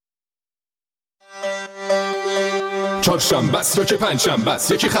چهارشنبه است یا که پنجشنبه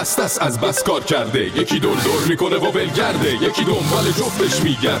است، یکی خسته است از بس کار کرده، یکی دور دور میکنه و ولگرده، یکی دنبال جفتش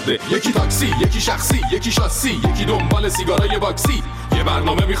میگرده، یکی تاکسی، یکی شخصی، یکی شاسی، یکی دنبال سیگارای باکسی. یه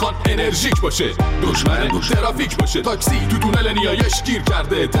برنامه میخوان انرژیک باشه، دشمن ترافیک باشه. تاکسی تو تونل نیایش گیر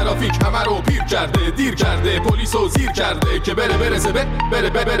کرده، ترافیک همه رو پیر کرده، دیر کرده، پلیسو زیر کرده که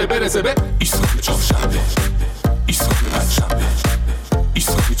برسه به ایستگاه چهارشنبه، ایستگاه پنجشنبه،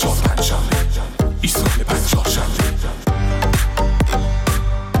 ایستگاه چهارشنبه، ایستگاه پنجشنبه.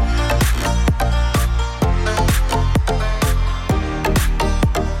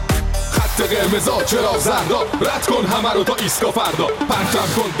 قرمزا چرا زردا، رد کن همه رو تا ایستگاه فردا، پرتم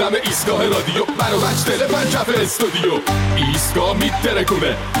کن دم ایستگاه رادیو، منو بچ تلفن کف استودیو. ایستگاه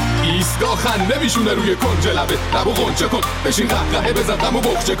میترکونه، ایستگاه خنده میشونه روی کنج لبه، لبو غنچه کن، بشین قهقهه بزن غمو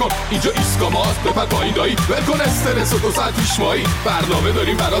بخچه کن. اینجا ایستگاه ماست، بپر پایین دایی، ول کن استرس و 2 ساعت پیش مایی. برنامه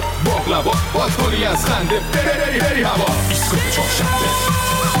داریم برات باقلوا، باد کنی از خنده بری هوا. ایستگاه چهارشنبه،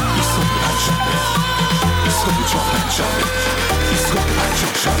 ایستگاه پنجشنبه، ایستگاه چهارشنبه، ایستگاه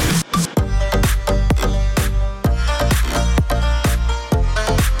پنجشنبه.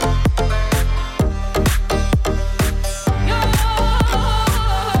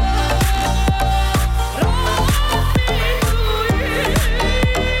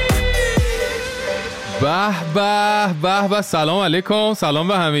 به سلام علیکم، سلام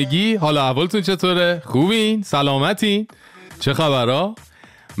به همگی. حالا احوالتون چطوره؟ خوبین؟ سلامتین؟ چه خبرها؟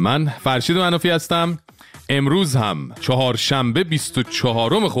 من فرشید منوفی هستم. امروز هم چهارشنبه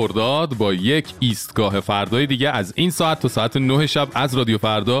 24 خرداد با یک ایستگاه فردای دیگه از این ساعت تا ساعت 9 شب از رادیو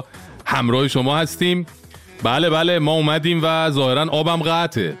فردا همراه شما هستیم. بله ما اومدیم و ظاهرا آبم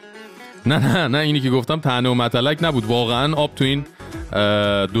قطعه. نه اینی که گفتم طعنه و متلک نبود، واقعا آب تو این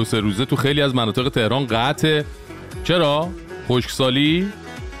 2-3 روزه تو خیلی از مناطق تهران قطعه. چرا؟ خشکسالی؟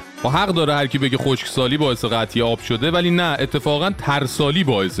 با حق داره هر کی بگه خشکسالی باعث قطعی آب شده، ولی نه، اتفاقا ترسالی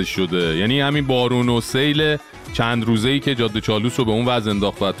باعث شده. یعنی همین بارون و سیل چند روزه‌ای که جاده چالوس رو به اون وضع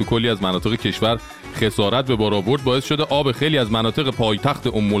انداخت و تو کلی از مناطق کشور خسارت به بار آورد، باعث شده آب خیلی از مناطق پایتخت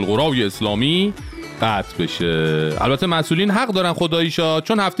ام القری اسلامی قطع بشه. البته مسئولین حق دارن خداییشا،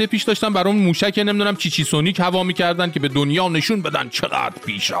 چون هفته پیش داشتن برام موشک نمیدونم چی سونیک هوا میکردن که به دنیا نشون بدن چقدر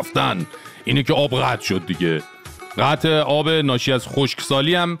پیش رفتن. اینه که آب قطع شد دیگه. قطع آب ناشی از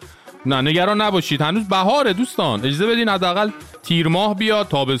خشکسالی هم نه، نگران نباشید، هنوز بهاره دوستان. اجازه بدین حداقل تیر ماه بیاد،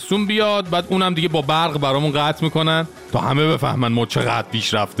 تابستون بیاد، بعد اونم دیگه با برق برامون قطع میکنن تا همه بفهمن ما چقدر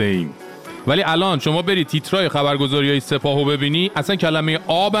پیش رفته ایم. ولی الان شما برید تیترای خبرگزاریای سپاهو ببینی، اصلا کلمه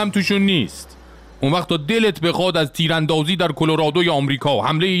آبم توشون نیست. اون وقت تا دلت بخواد از تیراندازی در کلرادوی آمریکا،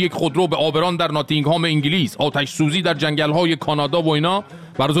 حمله یک خودرو به آبران در ناتینگهام انگلیس، آتش سوزی در جنگل‌های کانادا و اینا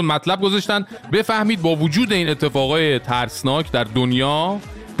براتون مطلب گذاشتن، بفهمید با وجود این اتفاقای ترسناک در دنیا،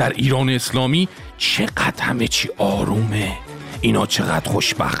 در ایران اسلامی چقدر همه چی آرومه، اینا چقدر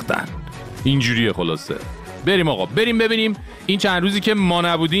خوشبختن. اینجوریه. خلاصه بریم آقا، بریم ببینیم این چند روزی که ما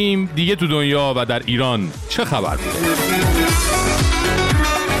نبودیم دیگه تو دنیا و در ایران چه خبر بود.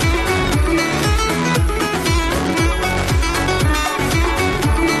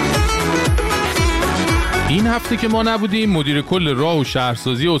 این هفته که ما نبودیم، مدیر کل راه و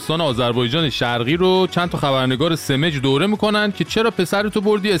شهرسازی استان آذربایجان شرقی رو چند تا خبرنگار سمج دوره میکنن که چرا پسرتو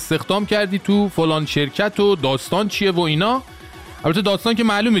بردی استخدام کردی تو فلان شرکت و داستان چیه و اینا. البته داستان که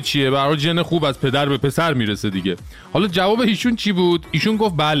معلومه چیه، برای جن خوب از پدر به پسر میرسه دیگه. حالا جواب ایشون چی بود؟ ایشون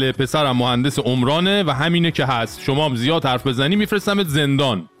گفت بله پسرم مهندس عمرانه و همینه که هست، شما هم زیاد حرف بزنی میفرستمت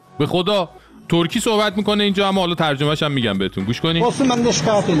زندان. به خدا ترکی صحبت میکنه اینجا، اما حالا ترجمه‌ش هم میگم بهتون، گوش کنید. واسه من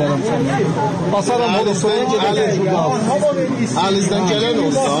شکایت ederim senden. Basarım o da sonra gelecek. Alizden gelen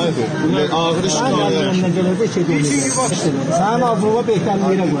olsa ağır şikayet.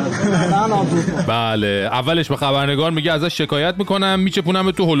 بله، اولش به خبرنگار میگه ازش شکایت میکنم،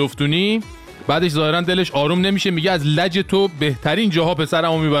 میچپونم تو هلفتونی. بعدش ظاهرا دلش آروم نمیشه، میگه از لج تو بهترین جاها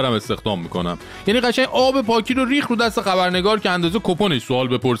پسرمو میبرم استخدام میکنم. یعنی قشنگ آب پاکی رو ریخ رو دست خبرنگار که اندازه کپونش سوال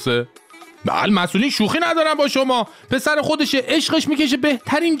بپرسه. بله مسئولین شوخی ندارن با شما، پسر خودشه، عشقش میکشه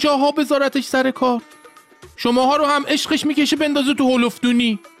بهترین جاها بذارتش سر کار. شماها رو هم عشقش میکشه بندازه تو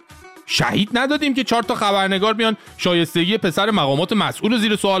هلفتونی. شهید ندادیم که 4 تا خبرنگار بیان شایستگی پسر مقامات مسئول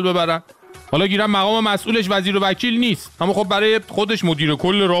زیر سوال ببرن. حالا گیرم مقام مسئولش وزیر و وکیل نیست، اما خب برای خودش مدیر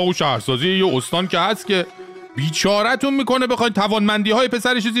کل راه و شهرسازی یه استان که هست که بیچاره‌تون میکنه بخواید توانمندی‌های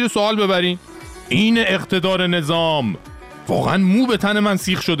پسرش زیر سوال ببرین. این اقتدار نظام واقعا مو به تن من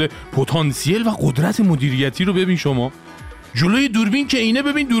سیخ شده. پتانسیل و قدرت مدیریتی رو ببین شما. جلوی دوربین که اینه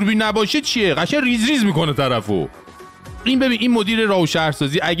ببین دوربین نباشه چیه، قشنگ ریز ریز میکنه طرفو. این ببین این مدیر راه و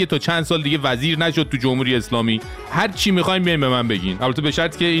شهرسازی اگه تا چند سال دیگه وزیر نشد تو جمهوری اسلامی، هر چی میخواین بیاین به من بگین، البته به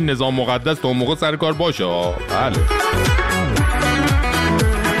شرطی که این نظام مقدس تا اون موقع سر کار باشه. بله.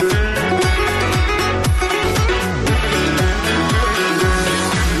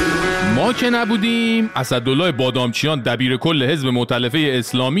 ما که نبودیم، اسدالله بادامچیان دبیر کل حزب مؤتلفه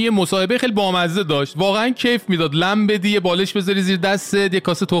اسلامی مصاحبه خیلی بامزه داشت، واقعا کیف میداد. لم بدی، یه بالش بذاری زیر دستت، یه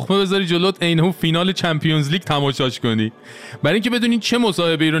کاسه تخمه بذاری جلوت، عینه فینال چمپیونز لیگ تماشاش کنی. برای اینکه بدونین چه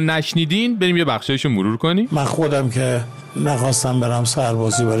مصاحبه‌ای رو نشنیدین، بریم یه بخشایشو مرور کنیم. من خودم که نخواستم برم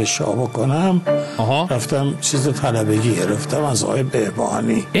سربازی برای شاه بکنم، رفتم چیز طلبگی گرفتم از آقای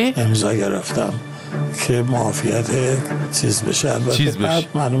بهبانی، امضا گرفتم که معافیت چیز بشه. البته بعد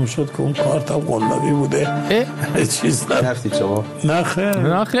معلوم شد که اون کارت هم قلابی بوده. چیز نرفتید شما؟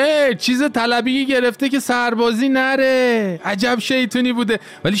 نه خیر، چیز طلبی گرفته که سربازی نره. عجب شیطونی بوده.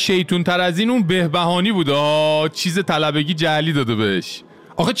 ولی شیطون تر از این اون بهبهانی بوده. چیز طلبگی جعلی داده بهش.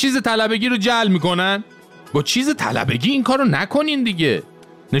 آخه چیز طلبگی رو جعل میکنن؟ با چیز طلبگی این کارو نکنین دیگه.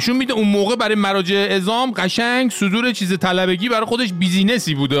 نشون میده اون موقع برای مراجع اعزام قشنگ صدور چیز طلبگی برای خودش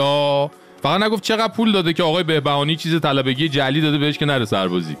بیزینسی بوده. فقط نگفت چقدر پول داده که آقای بهبهانی چیز طلبگی جعلی داده بهش که نره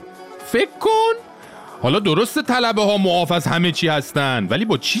سربازی. فکر کن. حالا درسته طلبه ها معاف از همه چی هستن، ولی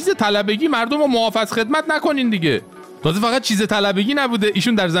با چیز طلبگی مردم رو معاف از خدمت نکنین دیگه. تازه فقط چیز طلبگی نبوده،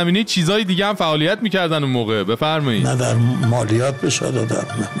 ایشون در زمینه چیزای دیگه هم فعالیت میکردن اون موقع. بفرمایید. نه در مالیات بشه دادم،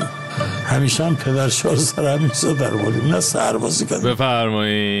 همیشه هم پدر شاه سرم میزا در مالی، نه سربازی کردم.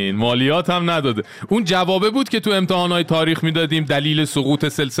 بفرمایید. مالیات هم نداده. اون جوابه بود که تو امتحانات تاریخ میدادیم، دلیل سقوط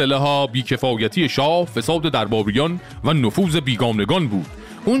سلسله ها بیکفایتی شاه، فساد درباریان و نفوذ بیگانگان بود.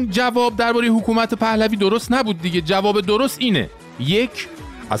 اون جواب درباره حکومت پهلوی درست نبود دیگه. جواب درست اینه: 1.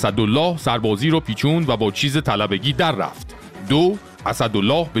 اسدالله سربازی رو پیچوند و با چیز طلبگی در رفت. 2.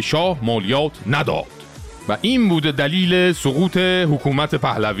 اسدالله به شاه مالیات نداد و این بوده دلیل سقوط حکومت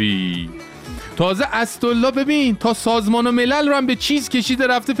پهلوی. تازه اسدالله ببین تا سازمان ملل رو هم به چیز کشیده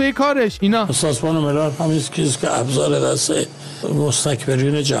رفته پی کارش. اینا سازمان ملل همین چیزی که ابزار دست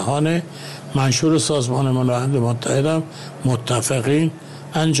مستکبرین جهان، منشور سازمان ملل متحد متفقین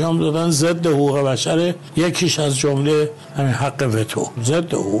انجام دادن ضد حقوق بشر، یکیش از جمله همین حق وتو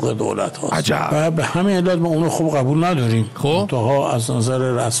ضد حقوق دولت هاست. عجب. و به همین علت ما اونو خوب قبول نداریم. تا از نظر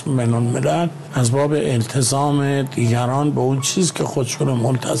رسم بین الملل از باب التزام دیگران به اون چیز که خودشون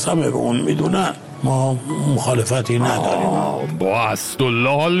ملتزم به اون میدونن ما مخالفتی نداریم. با اسدالله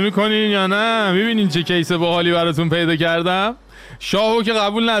حال میکنین یا نه؟ میبینین چه کیس باحالی براتون پیدا کردم؟ شاهو که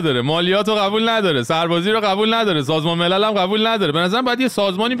قبول نداره، مالیاتو قبول نداره، سربازی رو قبول نداره، سازمان ملل هم قبول نداره. به نظرم باید یه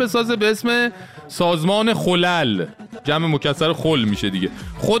سازمانی بسازه به اسم سازمان خلل، جمع مکسر خل میشه دیگه.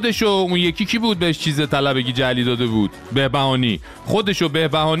 خودشو اون یکی کی بود بهش چیز طلبگی جعلی داده بود؟ بهبهانی. خودشو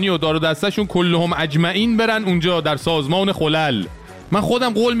بهبهانی و دار و دستشون کلهم اجمعین برن اونجا در سازمان خلل. من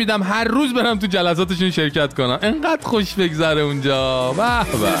خودم قول میدم هر روز برم تو جلساتشون شرکت کنم، انقدر خوش بگذره اونجا.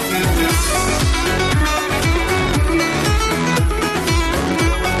 به به.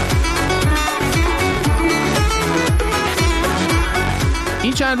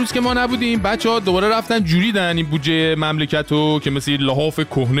 این چند روز که ما نبودیم بچه‌ها دوباره رفتن جوریدن این بودجه مملکتو که مثل لحاف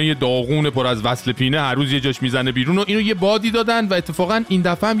کهنه داغون پر از وصل پینه هر روز یه جاش میزنه بیرون و اینو یه بادی دادن و اتفاقا این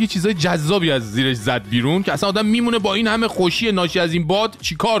دفعه هم یه چیزای جذابی از زیرش زد بیرون که اصلا آدم میمونه با این همه خوشی ناشی از این باد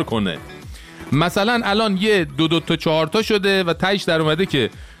چیکار کنه. مثلا الان یه 2 تا 4 تا شده و تهش در اومده که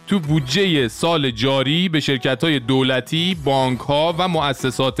تو بودجه سال جاری به شرکت‌های دولتی، بانک‌ها و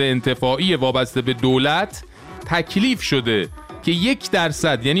مؤسسات انتفاعی وابسته به دولت تکلیف شده که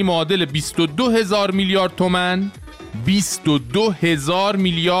 1% یعنی معادل 22,000 میلیارد تومان 22,000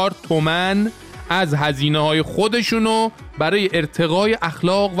 میلیارد تومان از هزینه‌های خودشونو برای ارتقای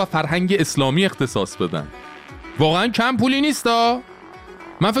اخلاق و فرهنگ اسلامی اختصاص بدن. واقعا کم پولی نیستا.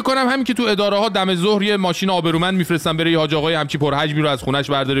 من فکر کنم همین که تو اداره ها دم ظهر یه ماشین آبرومند میفرستن بره حاج آقای همچی پرحجمی رو از خونش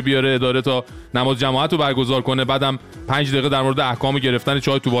برداره بیاره اداره تا نماز جماعت رو برگزار کنه، بعدم 5 دقیقه در مورد احکام گرفتن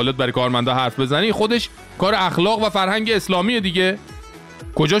چای توالت برای کارمندا حرف بزنی، خودش کار اخلاق و فرهنگ اسلامیه دیگه.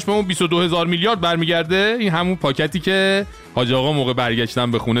 کجاش به اون 22,000 میلیارد برمیگرده؟ این همون پاکتی که حاج آقا موقع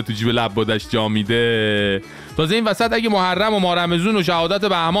برگشتن به خونه تو جیب لبادش جا میده. تازه این وسط اگه محرم و ماه رمضان و شهادت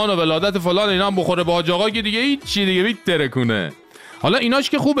بهمان و ولادت فلان اینا هم بخوره به حاج آقا که دیگه هیچ چی دیگه میترکونه. حالا ایناش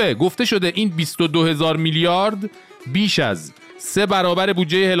که خوبه، گفته شده این 22,000 میلیارد بیش از 3 برابر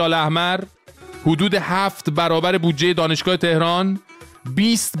بودجه هلال احمر، حدود 7 برابر بودجه دانشگاه تهران،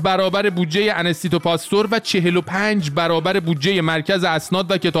 20 برابر بودجه انستیتو پاستور و 45 برابر بودجه مرکز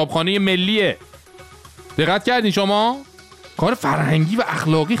اسناد و کتابخانه ملیه. دقت کردین شما؟ کار فرهنگی و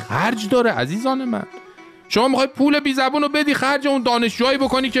اخلاقی خرج داره عزیزان من. شما میخوای پول بی زبون رو بدی خرج اون دانشجوهایی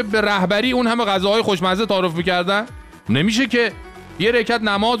بکنی که به رهبری اون همه غذاهای خوشمزه تعارف می‌کردن؟ نمیشه که یه رکعت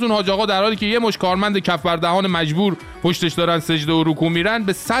نماز اون حاج آقا در حالی که یه مش کارمند کف بر دهان مجبور پشتش دارن سجده و رکوع میرن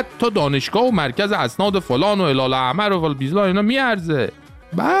به 100 تا دانشگاه و مرکز اسناد فلان و هلال احمر و بیزلا اینا میارزه.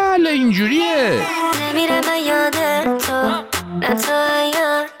 بله اینجوریه. نمیره من یاد تو نه تو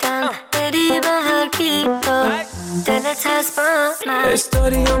یادم بری با هر کی تو دلت هست با من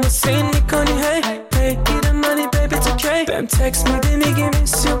استوریامو سین میکنی هی پیگیر منی بیبی تو کی بهم تکس میدی میگی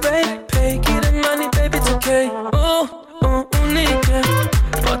میس یو بیب پیگیر منی بیبی تو کی اونی که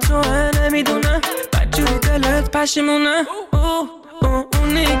با تو نمیدونم بدجوری دلت پشیمونه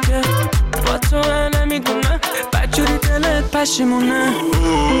اونی که با تو نمیدونم بدجوری دلت پشیمونه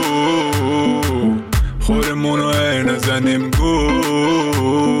خورمونو نزنیم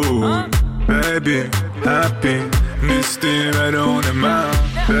گول بیبی هپی نیستیم برون من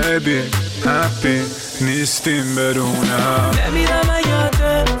بیبی هپی نیستیم برون هم نمیرم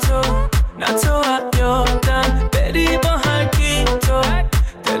یاد تو نه تو یادم بری با هر کی تو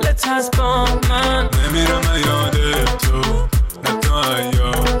دلت هست با من نمیرم یاد تو نه تو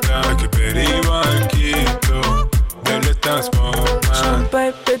یادم که بری با هر کی تو دلت هست با من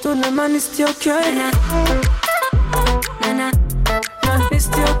بیب بدون من نیستی اوکی نه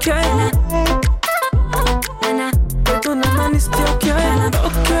نیستی اوکی بدون من نیستی اوکی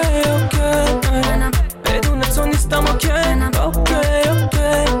اوکی بدون تو نیستم اوکی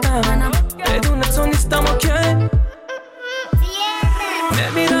بدون تو نیستم اوکی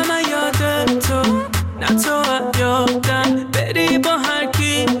نمیرم یاد تو نه تو یادم بری با هر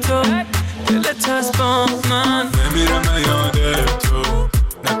کی تو دلت هست با من نمیرم یاد تو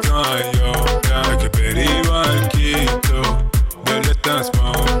نه تو یادم که بری با هر کی تو دلت هست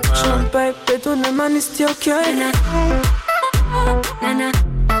با من بیب بدون من نیستی اوکی نه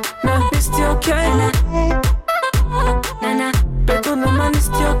نیستی اوکی بدون من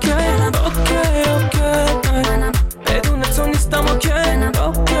نیستی اوکی بدون تو نیستم اوکی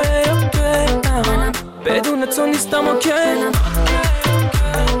بدون تو نیستم اوکی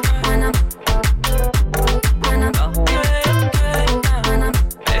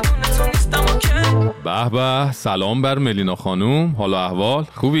به به، سلام بر ملینا خانوم، حالا احوال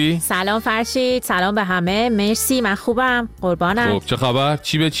خوبی؟ سلام فرشید، سلام به همه، مرسی، من خوبم، قربانم. خب چه خبر؟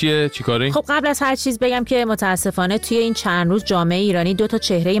 چی به چیه؟ چی کاری؟ خب قبل از هر چیز بگم که متاسفانه توی این چند روز جامعه ایرانی 2 تا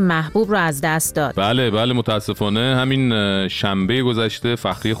چهره محبوب رو از دست داد. بله متاسفانه همین شنبه گذشته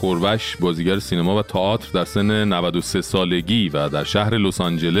فخری خوربش، بازیگر سینما و تئاتر در سن 93 سالگی و در شهر لس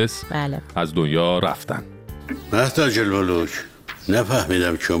آنجلس از دنیا رفتن. محتاج الملوک،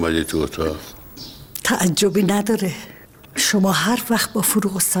 نفهمیدم که اومدی تو اتاق. تعجبی نداره، شما هر وقت با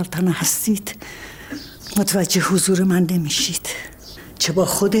فروغ السلطنه هستید متوجه حضور من نمیشید، چه با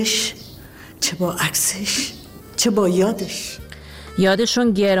خودش، چه با عکسش، چه با یادش.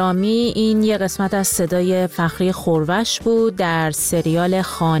 یادشون گرامی. این یه قسمت از صدای فخری خوربش بود در سریال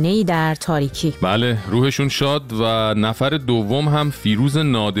خانه‌ای در تاریکی. بله، روحشون شاد. و نفر دوم هم فیروز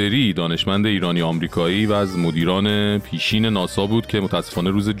نادری، دانشمند ایرانی آمریکایی و از مدیران پیشین ناسا بود که متاسفانه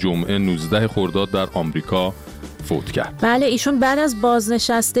روز جمعه 19 خرداد در آمریکا فوت کرد. بله، ایشون بعد از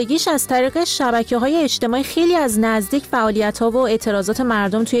بازنشستگیش از طریق شبکه‌های اجتماعی خیلی از نزدیک فعالیت‌ها و اعتراضات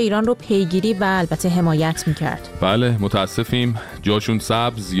مردم توی ایران رو پیگیری و البته حمایت می‌کرد. بله، متاسفیم، جاشون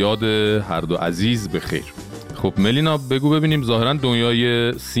سبز، یاد هر دو عزیز به خیر. خب ملینا بگو ببینیم، ظاهرا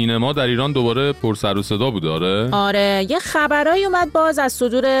دنیای سینما در ایران دوباره پر سر و صدا بود. آره، یه خبرهای اومد باز از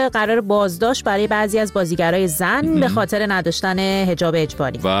صدور قرار بازداشت برای بعضی از بازیگرای زن به خاطر نداشتن حجاب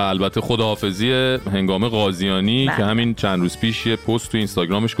اجباری و البته خداحافظی هنگام قاضیانی که همین چند روز پیش یه پست تو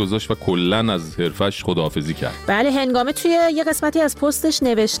اینستاگرامش گذاشت و کلاً از حرفش خداحافظی کرد. بله، هنگامه توی یه قسمتی از پستش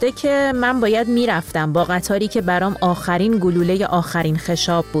نوشته که من باید میرفتم با قطاری که برام آخرین گلوله آخرین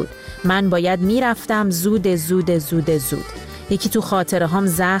خشاب بود. من باید میرفتم زود. یکی تو خاطره هم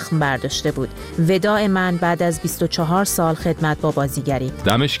زخم برداشته بود. وداع من بعد از 24 سال خدمت با بازیگری.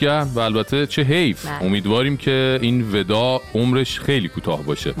 دمش گرم و البته چه حیف. امیدواریم که این وداع عمرش خیلی کوتاه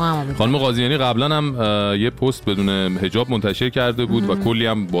باشه. خانم قاضیانی قبلا هم یه پست بدون حجاب منتشر کرده بود و کلی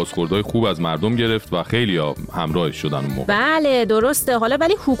هم بازخوردهای خوب از مردم گرفت و خیلی ها همراهش شدن اون موقع. بله درسته. حالا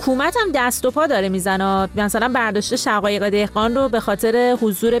ولی حکومت هم دست و پا داره میزنه. مثلا برداشت شقایق دهقان رو به خاطر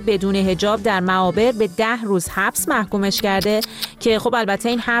حضور بدون حجاب در معابر به 10 روز حبس محکومش کرده که خب البته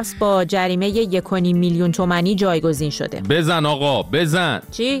این حبس با جریمه 1.5 میلیون تومانی جایگزین شده. بزن آقا بزن.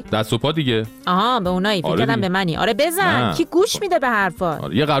 چی؟ دست و پا دیگه. آها به اونایی فکر کردم به منی. آره بزن. کی گوش میده به حرفات؟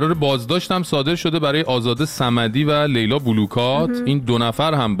 آره. یه قرار بازداشت هم صادر شده برای آزاده صمدی و لیلا بلوکات. این 2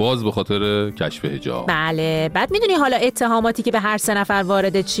 نفر هم باز به خاطر کشف حجاب. بله. بعد میدونی حالا اتهاماتی که به هر 3 نفر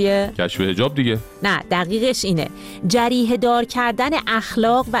وارده چیه؟ کشف حجاب دیگه. نه دقیقش اینه. جریحه دار کردن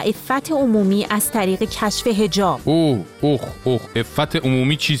اخلاق و عفت عمومی از طریق کشف حجاب. اوه عفت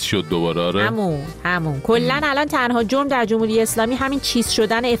عمومی چیز شد دوباره. آره همون کلا الان تنها جرم در جمهوری اسلامی همین چیز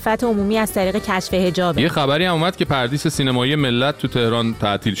شدن عفت عمومی از طریق کشف حجابه. یه خبری هم اومد که پردیس سینمایی ملت تو تهران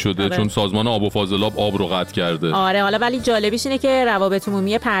تعطیل شده. چون سازمان آب و فاضلاب آب رو قطع کرده. آره حالا ولی جالبیش اینه که روابط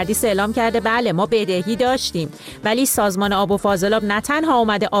عمومی پردیس اعلام کرده بله ما بدهی داشتیم، ولی سازمان آب و فاضلاب نه تنها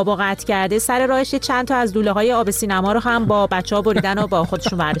اومده آب رو قطع کرده، سر راهش چند تا از لوله‌های آب سینما رو هم با بچه‌ها بریدن و با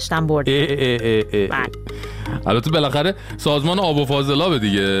خودشون برداشتن بردن. البته بالاخره سازمان آب و فاضلاب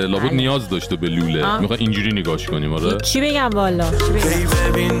دیگه لابد نیاز داشته به لوله. میخوام اینجوری نگاش کنیم. آره چی بگم والا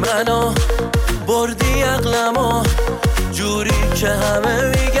ببین منو بردی عقلمو جوری که همه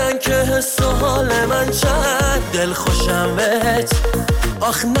میگن که حس و حال من چند دل خوشم بهت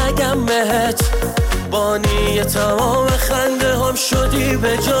آخ نگم بهت بانی تمام خنده هم شدی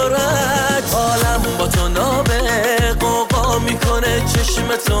به جرأت حالم با تو نابه قوقا میکنه چشم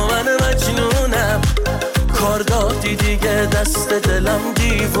تو من مجنونم کار دادی دیگه دست دلم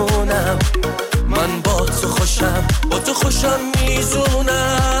دیوونم من با تو خوشم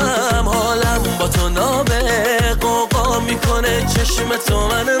میزونم حالم با تو نابه قوقا میکنه چشم تو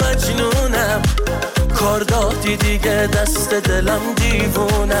من مجنونم کار دادی دیگه دست دلم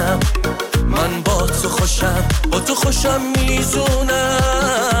دیوونم من با تو خوشم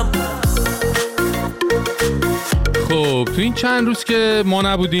میزونم. خب تو این چند روز که ما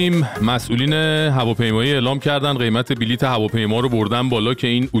نبودیم مسئولین هواپیمایی اعلام کردن قیمت بلیط هواپیما رو بردن بالا که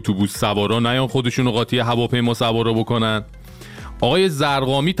این اتوبوس سوارا نیان خودشون رو قاطی هواپیما سوارا بکنن. آقای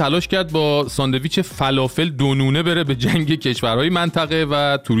زرقامی تلاش کرد با ساندویچ فلافل 2 نونه بره به جنگ کشورهای منطقه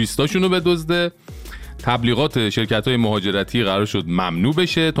و توریستاشون رو بدزده. تبلیغات شرکت‌های مهاجرتی قرار شد ممنوع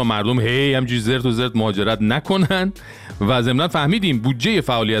بشه تا مردم همجوری زرت و زرت مهاجرت نکنن و ضمناً فهمیدیم بودجه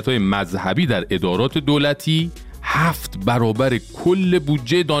فعالیت‌های مذهبی در ادارات دولتی 7 برابر کل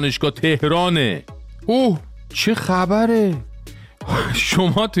بودجه دانشگاه تهرانه. چه خبره؟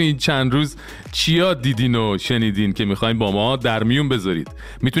 شما تو این چند روز چیا دیدین و شنیدین که میخواین با ما در میون بذارید؟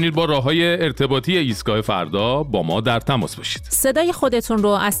 میتونید با راه‌های ارتباطی ایستگاه فردا با ما در تماس باشید. صدای خودتون رو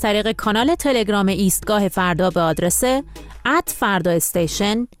از طریق کانال تلگرام ایستگاه فردا به آدرس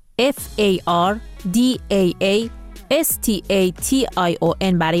 @fardastation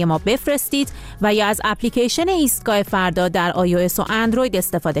FARDAASTATION برای ما بفرستید و یا از اپلیکیشن ایستگاه فردا در iOS و اندروید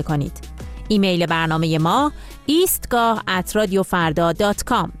استفاده کنید. ایمیل برنامه ما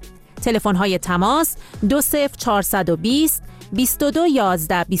ایستگاه@radiofarda.com. تلفن‌های تماس 20420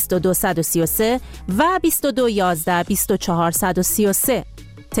 2211 22133 و 2211 24133.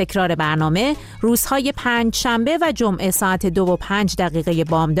 تکرار برنامه روزهای 5 شنبه و جمعه ساعت 2:05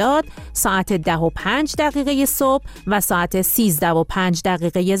 بامداد، ساعت 10:05 صبح و ساعت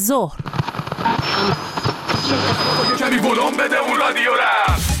 13:05 ظهر. کمی ولوم بده اون رادیو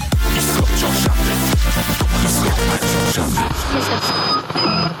را.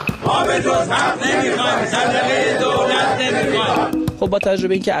 ما به جز حق نمیخوایم، صدقه دولت نمیخوایم. خب با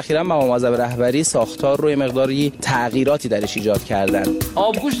تجربه این که اخیراً مقامات رهبری ساختار رو یه مقداری تغییراتی درش ایجاد کردن.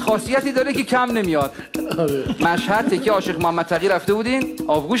 آبگوشت خاصیتی داره که کم نمیاد. مشهد که عاشق محمد تقی رفته بودین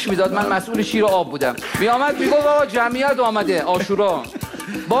آبگوشت میداد، من مسئول شیر و آب بودم. میآمد میگفت آقا جمعیت آمده عاشورا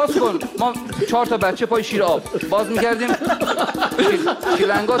باز کن، ما 4 تا بچه پای شیر آب باز میکردیم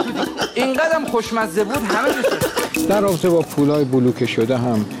شیرنگا تو اینقدرم خوشمزه بود همه دوست. در رابطه با پولای بلوکه شده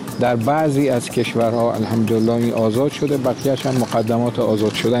هم در بعضی از کشورها الحمدلله این آزاد شده، بقیه‌اش هم مقدمات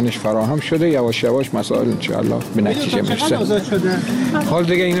آزاد شدنش فراهم شده. یواش یواش مسائل انشاءالله به نتیجه میرسه. آزاد شده. حال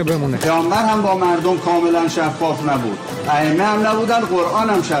دیگه اینو بمونه. پیامبر هم با مردم کاملا شفاف نبود، ائمه هم نبودن، قرآن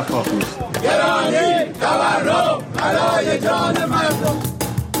هم شفاف نیست. گرانی، تورم، بلای جان مردم.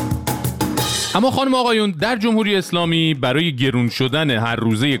 اما خانم آقایون، در جمهوری اسلامی برای گرون شدن هر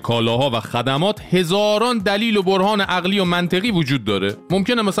روزه کالاها و خدمات هزاران دلیل و برهان عقلی و منطقی وجود داره.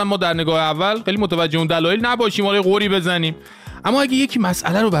 ممکنه مثلا ما در نگاه اول خیلی متوجه اون دلایل نباشیم، آره قوری بزنیم، اما اگه یکی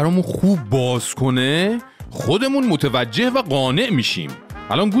مسئله رو برامون خوب باز کنه خودمون متوجه و قانع میشیم.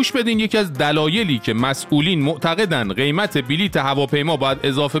 الان گوش بدین، یکی از دلایلی که مسئولین معتقدن قیمت بلیط هواپیما باید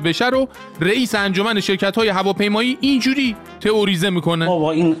اضافه بشه رو رئیس انجمن شرکت‌های هواپیمایی اینجوری تئوریزه میکنه. ما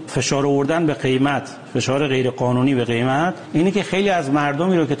با این فشار آوردن به قیمت، فشار غیر قانونی به قیمت، اینی که خیلی از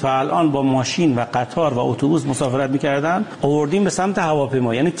مردمی رو که تا الان با ماشین و قطار و اتوبوس مسافرت میکردن آوردیم به سمت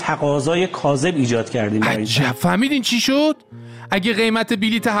هواپیما، یعنی تقاضای کاذب ایجاد کردیم. عجب، فهمیدین چی شد؟ اگه قیمت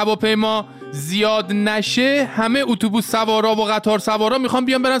بلیط هواپیما زیاد نشه، همه اتوبوس سوارا و قطار سوارا میخوان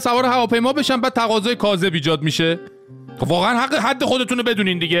بیان برن سوار هواپیما بشن، بعد تقاضای کاذب ایجاد میشه. واقعا حد خودتون رو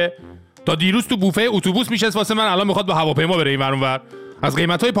بدونین دیگه. تا دیروز تو بوفه اتوبوس میشست واسه من، الان میخواد با هواپیما بره این ور اون ور. از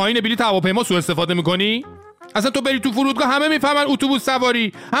قیمت‌های پایین بلیط هواپیما سوء استفاده میکنی؟ اصلا تو بری تو فرودگاه همه میفهمن اتوبوس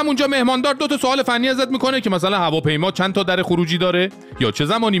سواری، همونجا مهماندار 2 تا سوال فنی ازت میکنه که مثلا هواپیما چند تا در خروجی داره یا چه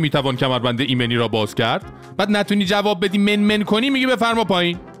زمانی میتوان کمربند ایمنی را باز کرد. بعد نتونی جواب بدی، من کنی، میگی بفرما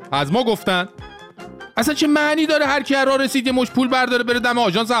پایین. از ما گفتن. اصلا چه معنی داره هر کی راه رسید یه مش پول برداره بره دم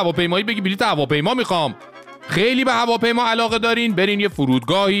آژانس هواپیمایی بگی بلیط هواپیما میخوام؟ خیلی به هواپیما علاقه دارین، برین یه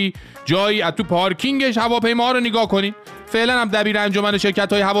فرودگاهی جایی از تو پارکینگش هواپیما رو نگاه کنین. فعلا هم دبیر انجمن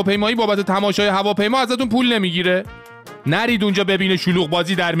شرکت‌های هواپیمایی بابت تماشای هواپیما ازتون پول نمیگیره. نرید اونجا ببینه شلوغ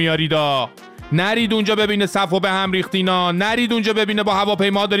بازی در میاریدا، نرید اونجا ببینه صفو به هم ریختینا، نرید اونجا ببینه با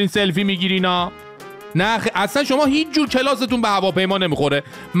هواپیما دارین سلفی میگیرینا. نه اصلا شما هیچ جور کلاستون به هواپیما نمیخوره.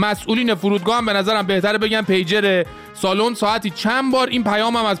 مسئولین فرودگاه هم به نظرم بهتره بگن پیجر سالن ساعتی چند بار این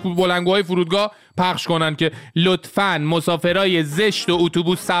پیام هم از بلندگوهای فرودگاه پخش کنن که لطفاً مسافرای زشت و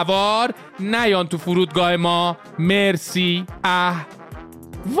اتوبوس سوار نیان تو فرودگاه ما، مرسی.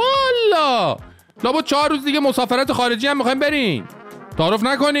 والا لابد 4 روز دیگه مسافرت خارجی هم میخوایم برین، تعارف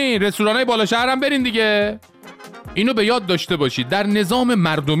نکنین، رستورانای بالا شهر هم برین دیگه. اینو به یاد داشته باشید، در نظام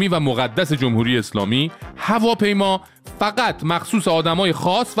مردمی و مقدس جمهوری اسلامی هواپیما فقط مخصوص آدمای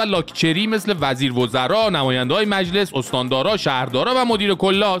خاص و لاکچری مثل وزیر وزرا، نماینده‌های مجلس، استاندارا، شهردارا و مدیر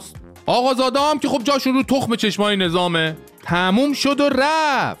کلاست. آقازاده هم که خب جاشون رو تخم چشمای نظامه. تموم شد و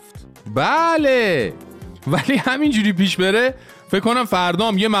رفت. بله، ولی همینجوری پیش بره فکر کنم فردا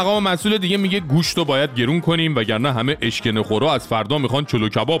هم یه مقام مسئول دیگه میگه گوشت رو باید گرون کنیم وگرنه همه اشکن خورا از فردا میخوان چلو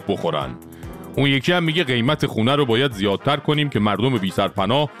کباب بخورن. اون یکی هم میگه قیمت خونه رو باید زیادتر کنیم که مردم بی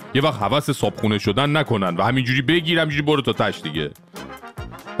سرپناه یه وقت هوس صابخونه شدن نکنن و همینجوری بگیر همینجوری برو تا تش دیگه.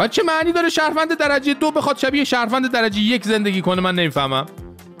 و چه معنی داره شهروند درجه 2 بخواد شبیه شهروند درجه 1 زندگی کنه؟ من نمیفهمم.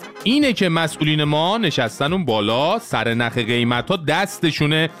 اینه که مسئولین ما نشستن اون بالا سر نخ قیمت ها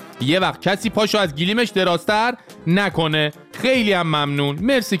دستشونه، یه وقت کسی پاشو از گلیمش درازتر نکنه. خیلی هم ممنون،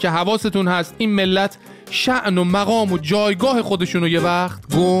 مرسی که حواستون هست این ملت شأن و مقام و جایگاه خودشونو یه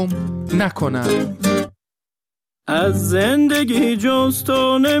وقت گم نکنن. از زندگی جز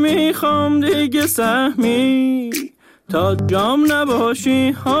تو نمیخوام دیگه سهمی، تا جام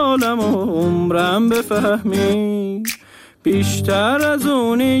نباشی حالم و عمرم بفهمی، بیشتر از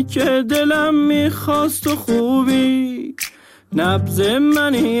اونی که دلم میخواست و خوبی، نبض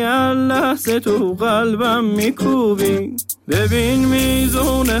منی لحظه تو قلبم میکوبی. ببین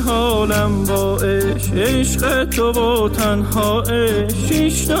میزون حالم با عشق تو با تنهایش،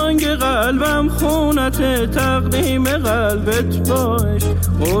 شیشتانگ قلبم خونت تقدیم قلبت باش،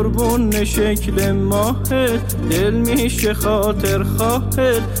 قربون شکل ماهت دل میشه خاطر خواهت،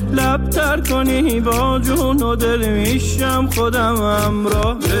 لب تر کنی با جون و دل میشم خودم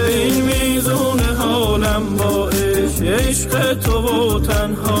همراه. ببین میزون حالم با عشق تو با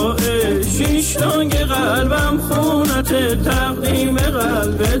تنهایش، شیشتانگ قلبم خونت تقدیم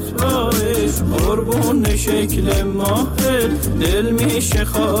قلبت باش، قربون شکل ماهت دل میشه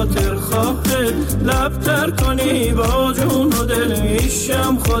خاطر خواهت، لب تر کنی با جون و دل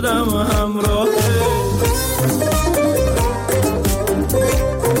میشم خودم همراهت.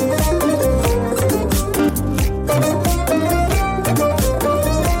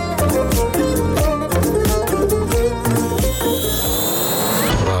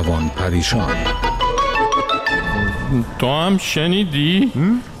 روان پریشان. تو هم شنیدی؟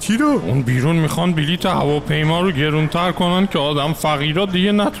 چی رو؟ اون بیرون میخوان بلیط هواپیما رو گرونتر کنن که آدم فقیرا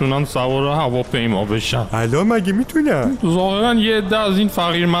دیگه نتونن سوار هواپیما بشن. الان مگه میتونن؟ ظاهرا یه عده از این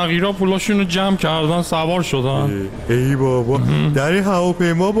فقیر مغیرا پولاشون رو جمع کردن سوار شدن. ای بابا، در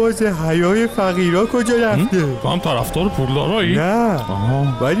هواپیما بازه، حیای فقیرا کجا رفته؟ تو هم طرفدار پولدارایی؟ نه،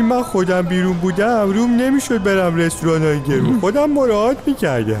 ولی من خودم بیرون بودم روم نمیشد برم رستورانای گرون، خودم مراعات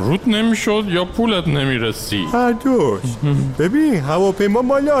میکردم. روت نمیشد یا پولت نمیرسی؟ هر دوش. ببین هواپیما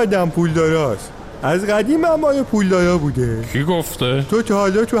مال آدم پول داراست، از قدیم هم مال پولدارا بوده. کی گفته؟ تو تا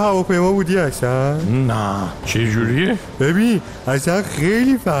حالا تو هواپیما بودی اصلا؟ نه. چه جوریه؟ ببین اصلا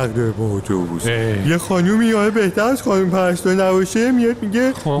خیلی فرق داره با اتوبوس. یه خانومی یا بهتر از خانم پرستار نباشه میاد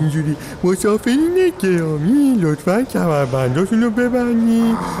میگه اینجوری مسافرین گرامی لطفاً کمربنداتون رو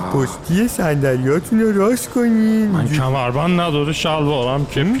ببندین، پشتی صندلیاتون رو راست کنین. من کمربند نداره شلوارم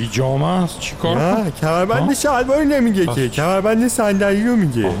که پیجامه است. چیکار؟ نه کمربند شلوار نمیگه که، کمربند صندلی رو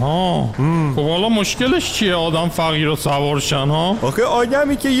میگه. خب حالا مشکلش چیه آدم فقیر و سوارشن ها؟ آخه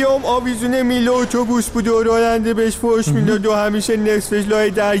آدمی که یه آویزون میله اتوبوس بود و راننده بهش فحش میداد و همیشه نصفش لای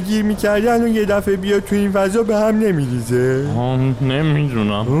درگیر میکردن و یه دفعه بیاد تو این فضا به هم نمیریزه؟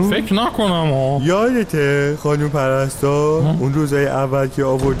 نمیدونم، فکر نکنم. یادته خانم پرستار اون روزای اول که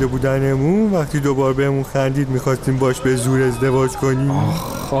آورده بودنمون وقتی دوبار بهمون خندید میخواستیم باش به زور ازدواج کنیم؟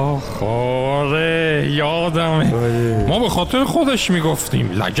 آره یادمه. ما به خاطر خودش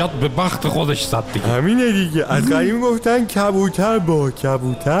میگفتیم، لگد به بخت خودش زد دیگه. همینه دیگه، از قدیم گفتن کبوتر با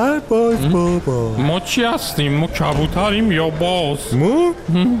کبوتر باز با. ما چی هستیم؟ ما کبوتریم یا باز؟ ما؟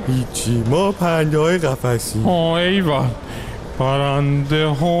 هیچی، ما پرنده های قفسی. ایوه، پرنده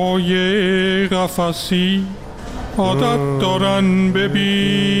های قفسی عادت دارن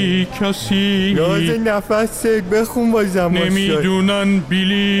ببی کسی، یاد نفست بخون با زمان نمیدونن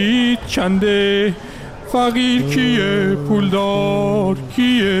بلیط چنده، فقیر کیه پولدار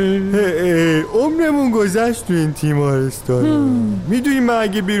کیه. عمرمون گذشت تو این تیمارستان. میدونی من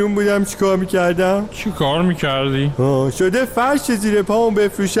اگه بیرون بودم چیکار میکردم؟ چیکار میکردی؟ شده فرش زیر پامون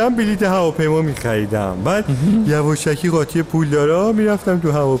بفروشم بلیط هواپیما میخریدم، بعد یواشکی قاطی پولدارا میرفتم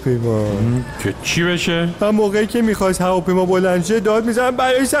تو هواپیما. که چی بشه؟ هم موقعی که میخواست هواپیما بلند شه داد میزنم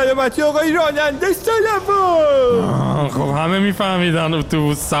برای سلامتی آقای راننده صلوات. خب همه میفهمیدن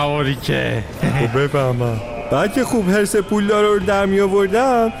اتوبوس سواری که. خب بفهمم. بعد که خوب حرص پولدارا رو در می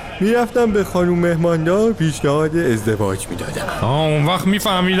آوردم میرفتم به خانوم مهماندار پیشنهاد ازدواج میدادم. اون وقت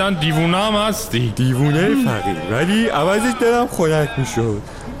میفهمیدن دیوونه هم هستی. دیوونه فقیر، ولی عوضش دلم خنک میشد،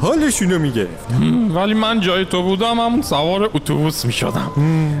 حالشونو میگرفت. ولی من جای تو بودم همون سوار اتوبوس میشدم.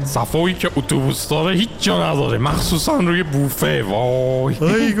 صفایی که اتوبوس داره هیچ جا نداره، مخصوصا روی بوفه.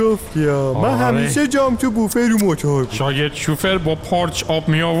 وای گفتی من همیشه جام تو بوفه رو موتور بود. شاید شوفر با پارچ آب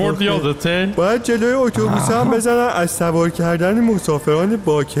می آورد. یادته؟ باید جلوی اتوبوس هم بزنن از سوار کردن مسافران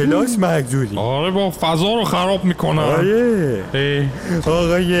با کلاس مجبوری. آره با فضا رو خراب میکنن. آره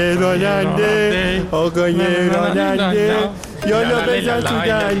آقای راننده، آقای راننده یالا بزن تو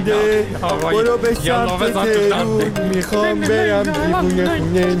دنده، برو به سمت تهرون، میخوام برم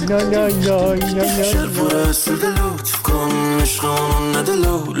دیوونه خونه. شرپور استده لطف کن عشقانو نده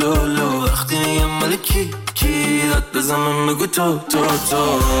لو وقتی نیم ملکی کی داد بزنم بگو تو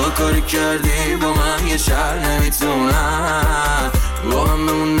کاری کردی با من یه شهر نمیتونم با من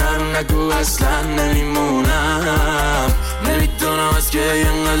بمون نگو اصلا نمیمونم. نمیدونم از که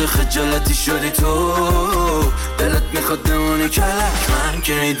اینقدر خجالتی شدی تو، دلت میخواد بمونی کلک من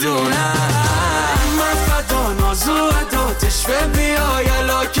که میدونم. من فدا نازو عداتش بیای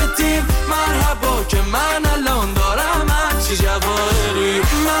علاکتیم مرحبا که من الان دارم هرچی جواهری.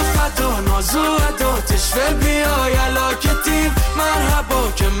 من فدا نازو عداتش بیای علاکتیم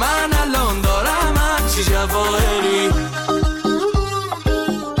مرحبا که من الان دارم هرچی جواهری.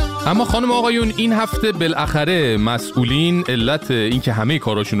 اما خانم آقایون این هفته بالاخره مسئولین علت اینکه همه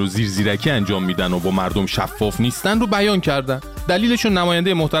کاراشون رو زیرکی انجام میدن و با مردم شفاف نیستن رو بیان کردن. دلیلشون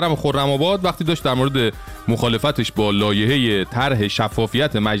نماینده محترم خرم‌آباد وقتی داشت در مورد مخالفتش با لایحه طرح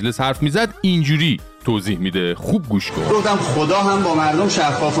شفافیت مجلس حرف میزد اینجوری توضیح میده. خوب گوش کن. گفتم خدا هم با مردم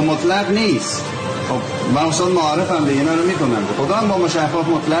شفاف مطلق نیست. خب من اصلا معارفم دیگه اینا رو میکنم. خدا هم با ما شفاف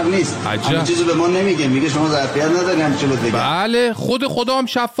مطلق نیست. همه چیزو به ما نمیگه، میگه شما ظرفیت نداری همه چی رو بگی. بله خدا هم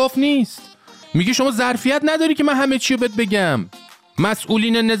شفاف نیست. میگه شما ظرفیت نداری که من همه چی رو بهت بگم.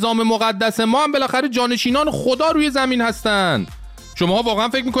 مسئولین نظام مقدس ما هم بالاخره جانشینان خدا روی زمین هستن. شماها واقعا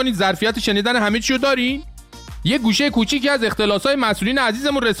فکر میکنید ظرفیت شنیدن همه چی رو دارین؟ یه گوشه کوچیکی از اختلاسای مسئولین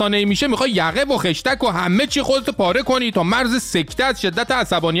عزیزمون رسانه‌ای میشه، میخوای یقه و خشتک و همه چی خودت پاره کنی تا مرز سکته از شدت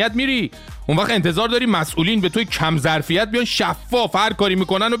عصبانیت میری. اون وقت انتظار داری مسئولین به توی کم ظرفیت بیان شفاف هر کاری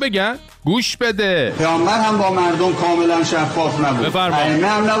میکنن و بگن؟ گوش بده. پیامبر هم با مردم کاملا شفاف نبود. ائمه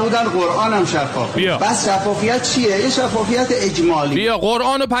هم نبودن، قرآن هم شفاف. بس شفافیت چیه؟ یه شفافیت اجمالی. بیا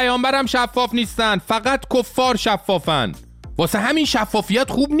قرآن و پیامبر هم شفاف نیستن، فقط کفار شفافن. واسه همین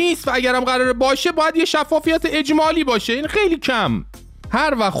شفافیت خوب نیست و اگرم قراره باشه باید یه شفافیت اجمالی باشه. این خیلی کم.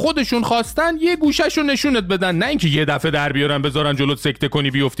 هر وقت خودشون خواستن یه گوشه‌شو نشونت بدن، نه اینکه یه دفعه در بیارن بذارن جلوت سکته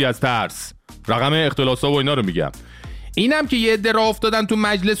کنی بیفتی از ترس. رقم اختلاسا و اینا رو میگم. اینم که یه عده راه افتادن تو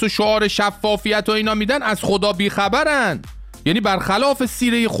مجلس و شعار شفافیت و اینا میدن از خدا بیخبرن. یعنی برخلاف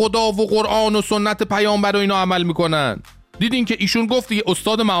سیره خدا و قرآن و سنت پیامبر و اینا عمل میکنن. دیدین که ایشون گفت دیگه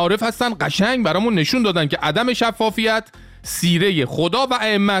استاد معارف هستن، قشنگ برامون نشون دادن که عدم شفافیت سیره خدا و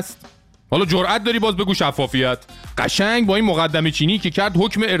ائمه است. حالا جرأت داری باز بگو شفافیت؟ قشنگ با این مقدمه چینی که کرد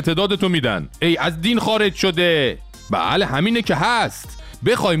حکم ارتدادتو میدن. ای از دین خارج شده. بله همینه که هست.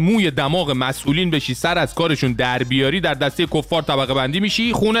 بخوای موی دماغ مسئولین بشی، سر از کارشون در بیاری، در دسته کفار طبقه بندی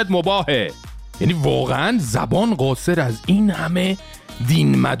میشی، خونت مباهه. یعنی واقعا زبان قاصر از این همه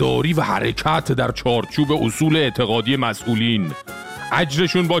دین مداری و حرکت در چارچوب اصول اعتقادی مسئولین.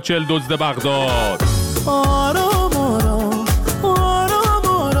 اجرشون با 40 دزد بغداد. آرام آرام آرام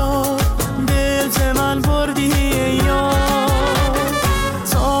آرام دل من بردی یا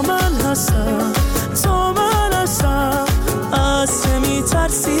تا من هستم تا من هستم از چه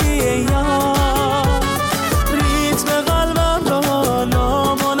میترسی یا ریتم قلبم را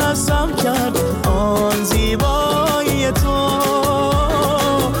نامنظم کرد آن زیبایی تو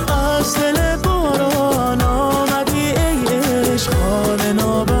از دل باران آمدی ای عشق حال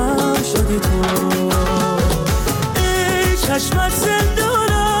نابم شدی تو ای چشمت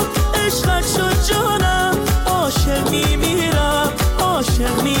زندانم عشقت شد جانم عاشق میمیرم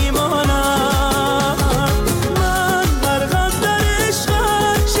عاشق میمانم من غرقم در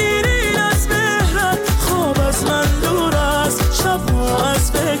عشقت شیرین از مهرت خواب از من دور است شبها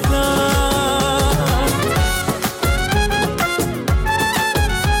از فکرت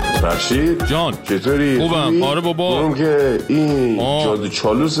فرشید جان چطوری؟ خوبم. آره بابا برم که این جاده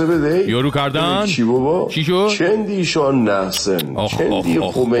چالوسه بده یارو کردن چی بابا؟ چی شد؟ چندیشان نحسن چندی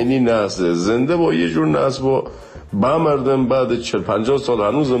خمینی نحسه زنده با یه جور نحس با بمردم بعد 40-50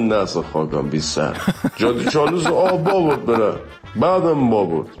 سال هنوزم نحس خواهدم بی سر جاده چالوس آب بابود بره بعدم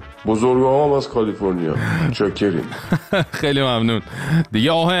بابود بزرگام از کالیفرنیا چاکریم. خیلی ممنون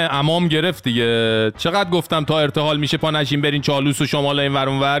دیگه. آه امام گرفت دیگه. چقدر گفتم تا ارتحال میشه پا نشین برین چالوس و شمال این ور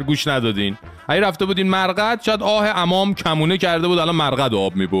اون ور، گوش ندادین. اگه رفته بودین مرقد شاید آه امام کمونه کرده بود، الان مرقد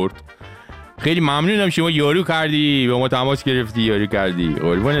آب میبرد. خیلی ممنونم شما یارو کردی، به ما تماس گرفتی، یارو کردی.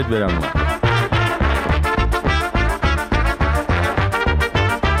 قربونت برم.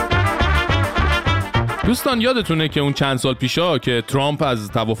 دوستان یادتونه که اون چند سال پیشا که ترامپ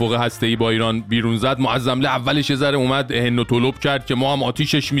از توافق هسته‌ای با ایران بیرون زد، معظمله اولش یه ذره اومد هن و طلب کرد که ما هم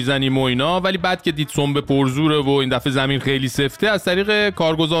آتیشش میزنیم و اینا، ولی بعد که دید سنب پرزوره و این دفعه زمین خیلی سفته، از طریق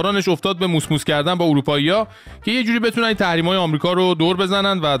کارگزارانش افتاد به موسموس کردن با اروپایی‌ها که یه جوری بتونن این تحریم‌های آمریکا رو دور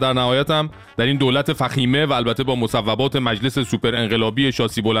بزنن و در نهایت هم در این دولت فخیمه و البته با مصوبات مجلس سوپر انقلابی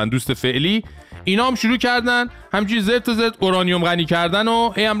شاسی بلندوست فعلی اینا هم شروع کردن همینجوری زرت و زرت اورانیوم غنی کردن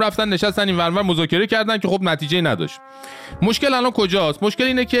و هی هم رفتن نشستن این ورور مذاکره کردن که خب نتیجه نداشت. مشکل الان کجاست؟ مشکل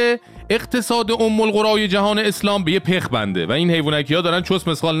اینه که اقتصاد ام القرای جهان اسلام به یه پخ بنده و این حیوانکی‌ها دارن چوس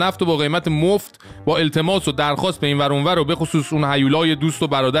مسخال نفت و با قیمت مفت با التماس و درخواست به این ور اون ور و به خصوص اون هیولای دوست و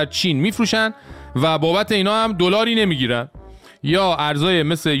برادر چین میفروشن و بابت اینا هم دلاری نمیگیرن. یا ارزای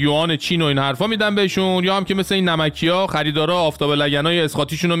مثل یوان چین و این حرفا میدن بهشون، یا هم که مثل این نمکیا خریدارا آفتاب لگنای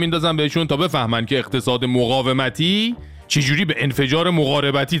اسقاطیشون رو میندازن بهشون تا بفهمن که اقتصاد مقاومتی چجوری به انفجار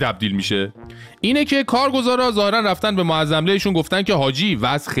مقاربتی تبدیل میشه. اینه که کارگزارا ظاهرا رفتن به معظملهشون گفتن که حاجی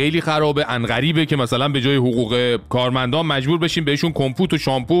وضع خیلی خرابه، انغریبه که مثلا به جای حقوق کارمندان مجبور بشیم بهشون کمپوت و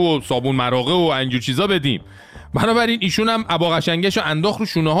شامپو و صابون مراغه و اینجور چیزا بدیم. بنابراین ایشون هم ابا قشنگشو انداخت رو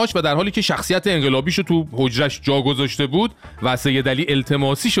شونه‌هاش و در حالی که شخصیت انقلابیشو تو حجرش جا گذاشته بود و سید علی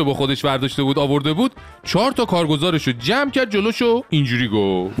التماسیشو با خودش برداشته بود آورده بود، 4 تا کارگزارشو جمع کرد جلوشو اینجوری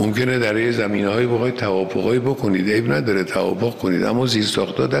گفت ممکنه در یه زمینه‌های بخواید توافقایی بکنید، عیب نداره توافق کنید، اما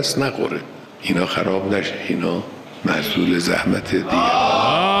زیرساخت‌ها دست نخوره، اینا خراب نشه، اینا محصول زحمت دیگه.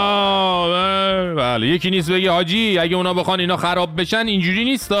 بله یکی نیست بگه حاجی اگه اونا بخوان اینا خراب بشن اینجوری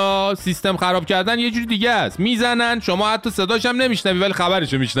نیستا، سیستم خراب کردن یه جوری دیگه است، میزنن شما حتی صداش هم نمیشنوی ولی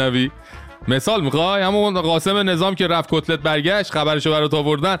خبرشو میشنوی. مثال میخوای؟ همون قاسم نظام که رفت کتلت برگشت خبرشو برات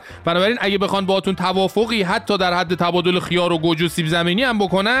آوردن. بنابراین اگه بخوان باهاتون توافقی حتی در حد تبادل خیار و گوجه و سیب زمینی هم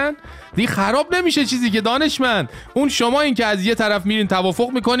بکنن دیگه خراب نمیشه چیزی که دانشمند. اون شما این که از یه طرف میرین توافق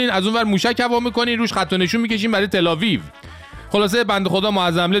میکنین، از اون ور موشک هوا میکنین، روش خط و نشون میکشین برای تل‌آویو. خلاصه بنده خدا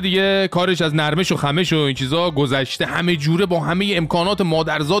معظمله دیگه کارش از نرمش و خمش و این چیزا گذشته، همه جوره با همه امکانات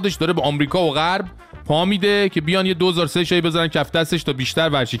مادرزادش داره به آمریکا و غرب پا میده که بیان یه 2003 شایی بذارن کف دستش تا بیشتر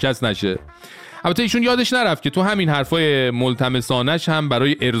ورشکست نشه. البته ایشون یادش نرفت که تو همین حرفای ملتمسانش هم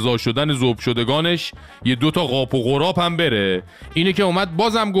برای ارضا شدن ذوب شدگانش یه 2 تا قاپ و غراب هم بره. اینه که اومد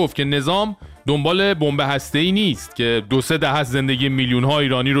بازم گفت که نظام دنبال بمب هسته‌ای نیست که 2-3 دهه زندگی میلیون‌ها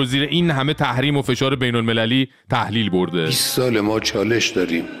ایرانی رو زیر این همه تحریم و فشار بین‌المللی تحلیل برده. 20 سال ما چالش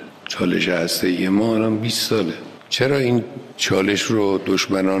داریم، چالش هسته‌ای ما هم 20 ساله. چرا این چالش رو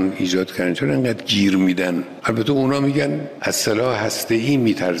دشمنان ایجاد کردن؟ چرا اینقدر گیر میدن؟ البته اونا میگن از سلاح هسته‌ای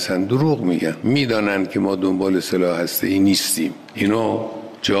میترسن. دروغ میگن. میدانن که ما دنبال سلاح هسته‌ای نیستیم. اینا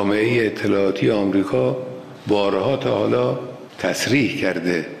جامعه اطلاعاتی آمریکا بارها تا حالا تصریح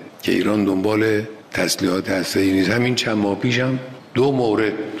کرده که ایران دنبال تسلیحات هسته‌ای نیست. همین چند ماه پیشم 2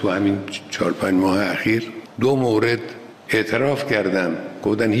 مورد تو همین 4-5 ماه اخیر 2 مورد اعتراف کردم،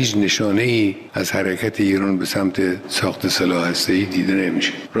 گفتن هیچ نشانه‌ای از حرکت ایران به سمت ساخت سلاح هسته‌ای دیده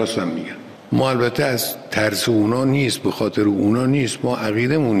نمیشه. راستم میگم. ما البته از ترس اونا نیست، به خاطر اونا نیست، ما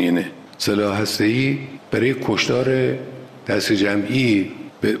عقیدمون اینه سلاح هسته‌ای برای کشتار دست جمعی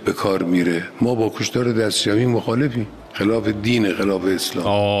به کار میره. ما با کشتار دست جمعی مخالفیم، خلاف دین، خلاف اسلام.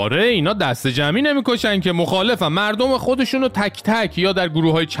 آره اینا دست جمعی نمیکشن که، مخالفن. مردم خودشونو تک تک یا در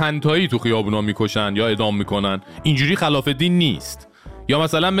گروه‌های چند تایی تو خیابونا میکشن یا اعدام میکنن. اینجوری خلاف دین نیست. یا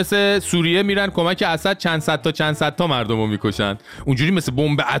مثلا مثل سوریه میرن کمک اسد چند صد تا مردمو میکشن. اونجوری مثل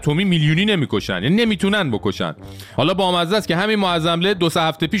بمب اتمی میلیونی نمیکشن، یعنی نمیتونن بکشن. حالا بامزه است که همین معظمله 2-3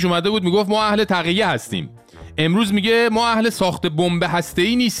 هفته پیش اومده بود میگفت ما اهل تقیه هستیم. امروز میگه ما اهل ساخت بمب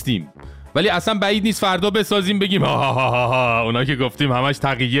هسته‌ای نیستیم. ولی اصلا بعید نیست فردا بسازیم بگیم اونا که گفتیم همش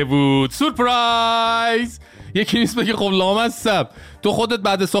تقیه بود، سورپرایز. یکی نیست بگه خب لامصب تو خودت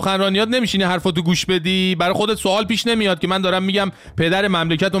بعد سخنرانیات نمیشینی حرفاتو گوش بدی؟ برای خودت سوال پیش نمیاد که من دارم میگم پدر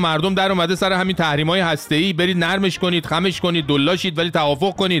مملکت و مردم در اومده سر همین تحریم‌های هسته‌ای، برید نرمش کنید، خمش کنید، دلاشید ولی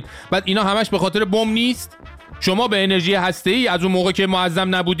توافق کنید. بعد اینا همش به خاطر بمب نیست؟ شما به انرژی هسته‌ای از اون موقع که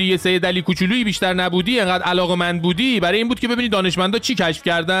معظم نبودی، یه سید علی کوچولویی بیشتر نبودی، انقدر علاقه‌مند بودی برای این بود که ببینی دانشمندا چی کشف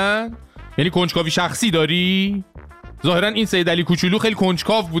کردن؟ یعنی کنجکاوی شخصی داری؟ ظاهرا این سید علی کوچولو خیلی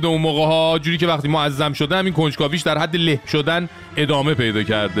کنجکاو بوده اون موقع ها، جوری که وقتی معظم شده همین کنجکاویش در حد له شدن ادامه پیدا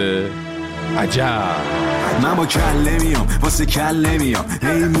کرده. عجب. من با کله میام واسه کله میام،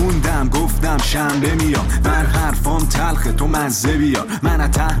 هی موندم گفتم شنبه میام، من حرفام تلخه تو مزه بیار،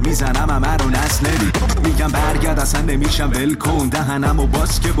 من ته میزنم همه رو نسل میگم برگرد اصلا نمیشم ول کن، دهنم و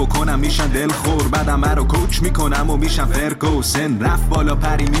باز که بکنم میشن دل خور، بعدم من رو کوچ میکنم و میشم فرکو، سن رفت بالا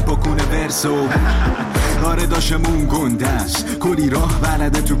پری میپکونه ورسو. آره داشمون گنده است، کلی راه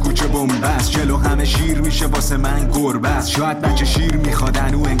بلده تو کوچه بومبست، جلو همه شیر میشه واسه من گربه است، شاید بچه شیر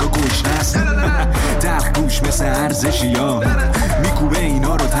میخوادن و انگا گوشت است. درخ گوش مثل ارزشی ها میکوبه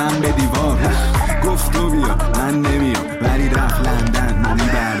اینا رو تن به دیوار، گفت تو بیا من نمیام ولی رفت لندن مامی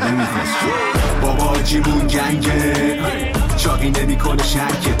برده میخواست. بابا جیمون گنگه چاقی نمیکنه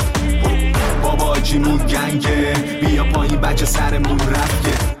شرکه، بابا جیمون گنگه بیا پایین بچه سرمون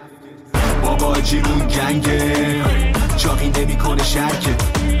رفته، بابا جیمون گنگه چاقی نمیکنه شرکه،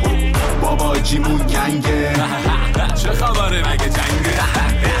 بابا جیمون گنگه. چه خبره مگه جنگه؟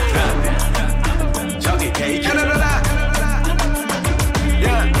 چاقی هی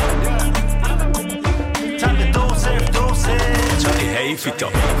تنگ 2-0 چاقی هی فیتا.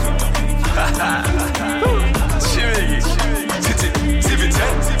 چی میگی؟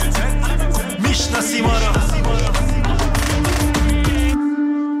 میشناسی ما رو؟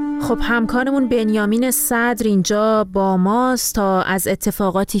 خب همکارمون بنیامین صدر اینجا با ماست تا از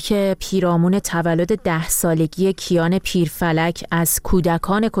اتفاقاتی که پیرامون تولد 10 سالگی کیان پیرفلک از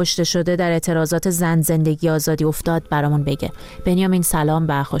کودکان کشته شده در اعتراضات زن زندگی آزادی افتاد برامون بگه. بنیامین سلام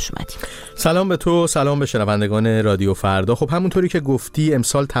و خوش اومدی. سلام به تو، سلام به شنوندگان رادیو فردا. خب همونطوری که گفتی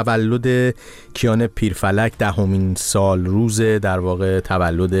امسال تولد کیان پیرفلک 10مین سال روز در واقع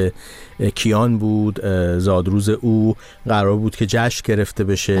تولد کیان بود. زادروز او قرار بود که جشن گرفته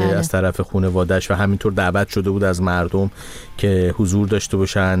بشه از طرف خانواده‌اش و همینطور دعوت شده بود از مردم که حضور داشته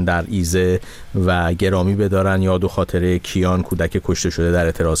باشن در ایزه و گرامی بدارن یاد و خاطره کیان کودک کشته شده در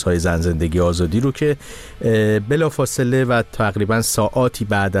اعتراضهای زن زندگی آزادی رو که بلافاصله و تقریبا ساعاتی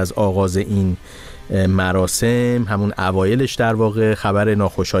بعد از آغاز این مراسم همون اوایلش در واقع خبر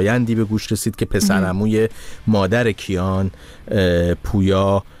ناخوشایندی به گوش رسید که پسرعموی مادر کیان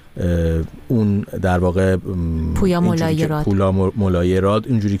پویا اون در واقع پویا ملایراد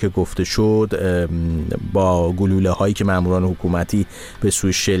اینجوری که گفته شد با گلوله هایی که ماموران حکومتی به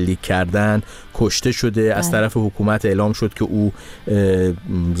سوی شلیک کردن کشته شده. از طرف حکومت اعلام شد که او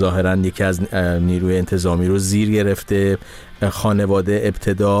ظاهراً یکی از نیروی انتظامی رو زیر گرفته. خانواده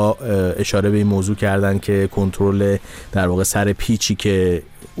ابتدا اشاره به این موضوع کردن که کنترل در واقع سر پیچی که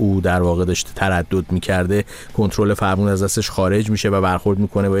او در واقع داشته تردد می‌کرده کنترل فرمون از دستش خارج میشه و برخورد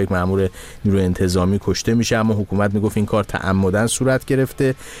میکنه با یک مأمور نیروی انتظامی کشته میشه، اما حکومت میگفت این کار تعمداً صورت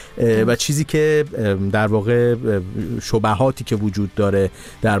گرفته و چیزی که در واقع شبهاتی که وجود داره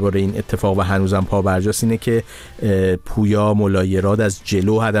درباره این اتفاق و هنوزم پابرجاست اینه که پویا ملایراد از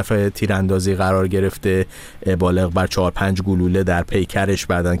جلو هدف تیراندازی قرار گرفته، بالغ بر 4-5 گلوله در پیکرش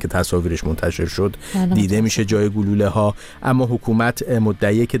بعدن که تصاویرش منتشر شد دیده میشه جای گلوله ها. اما حکومت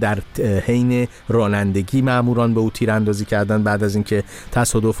مدعیه که در حین رانندگی ماموران به او تیراندازی کردن بعد از اینکه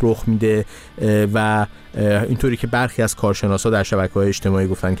تصادف رخ میده و اینطوری که برخی از کارشناسا در شبکه‌های اجتماعی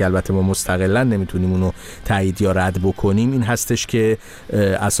گفتن که البته ما مستقلاً نمیتونیم اونو تایید یا رد بکنیم، این هستش که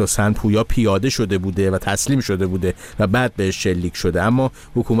اساساً پویا پیاده شده بوده و تسلیم شده بوده و بعد بهش شلیک شده. اما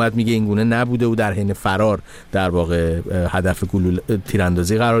حکومت میگه این گونه نبوده و در حین فرار در واقع هدف گلوله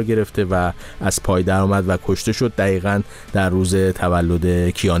تیراندازی قرار گرفته و از پای در آمد و کشته شد دقیقاً در روز تولد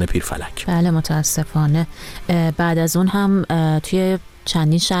کیان پیرفلک. بله متاسفانه بعد از اون هم توی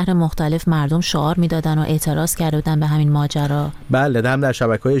چندین شهر مختلف مردم شعار میدادن و اعتراض کردن به همین ماجرا. بله، هم در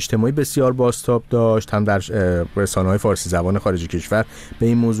شبکه‌های اجتماعی بسیار بازتاب داشت، هم در رسانه‌های فارسی زبان خارج کشور به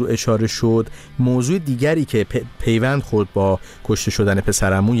این موضوع اشاره شد. موضوع دیگری که پیوند خورد با کشته شدن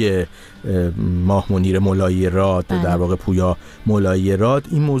پسرعموی ماه منیر مولایی راد در واقع پویا مولایی راد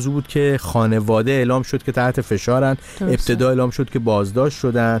این موضوع بود که خانواده اعلام شد که تحت فشارن. ابتدا اعلام شد که بازداشت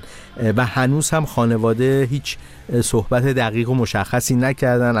شدن و هنوز هم خانواده هیچ صحبت دقیق و مشخصی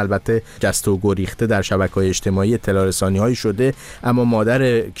نکردن. البته جست و گریخته در شبکه‌های اجتماعی اطلاع رسانی‌هایی شده، اما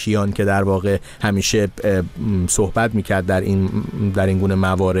مادر کیان که در واقع همیشه صحبت میکرد در این گونه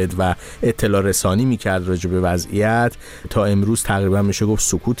موارد و اطلاع رسانی میکرد راجع به وضعیت، تا امروز تقریبا میشه گفت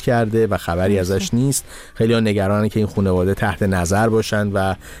سکوت کرده و خبری ازش نیست. خیلی‌ها نگرانن که این خانواده تحت نظر باشن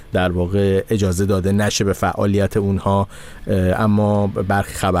و در واقع اجازه داده نشه به فعالیت اونها، اما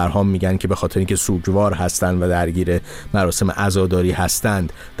برخی خبرها میگن که به خاطر اینکه سوگوار هستن و درگیر مراسم عزاداری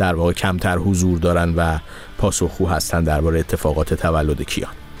هستند در واقع کمتر حضور دارن و پاسخگو هستن درباره اتفاقات تولد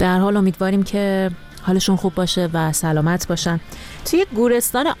کیان. در حال امیدواریم که حالشون خوب باشه و سلامت باشن. توی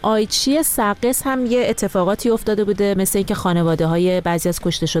گورستان آیچی سقز هم یه اتفاقاتی افتاده بوده، مثل اینکه خانواده های بعضی از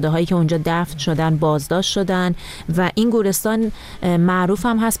کشته شده هایی که اونجا دفن شدن بازداشت شدن و این گورستان معروف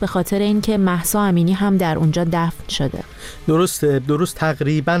هم هست به خاطر اینکه مهسا امینی هم در اونجا دفن شده. درست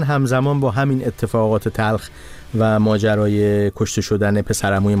تقریبا همزمان با همین اتفاقات تلخ و ماجرای کشته شدن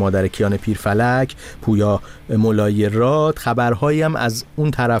پسرعموی مادر کیان پیرفلک پویا مولایی راد، خبرهایی هم از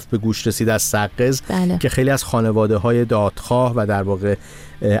اون طرف به گوش رسید از سقز که خیلی از خانواده‌های دادخواه و در واقع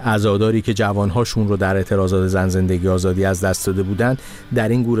عزاداری که جوانهاشون رو در اعتراضات زن زندگی آزادی از دست داده بودن در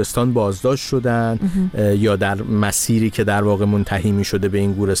این گورستان بازداشت شدن یا در مسیری که در واقع منتهی می شده به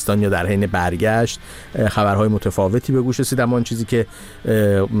این گورستان یا در حین برگشت. خبرهای متفاوتی به گوش رسید، اما اون چیزی که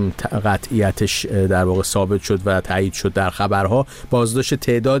قطعیتش در واقع ثابت شد و تایید شد در خبرها بازداشت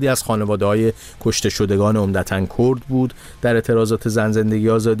تعدادی از خانواده‌های کشته شدگان عمدتاً کرد بود در اعتراضات زن زندگی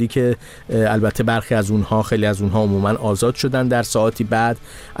آزادی که البته برخی از اونها خیلی از اونها عموماً آزاد شدن در ساعاتی بعد،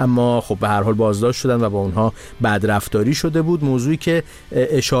 اما خب به هر حال بازداشت شدن و با اونها بدرفتاری شده بود. موضوعی که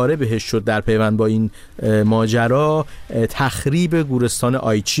اشاره بهش شد در پیوند با این ماجرا تخریب گورستان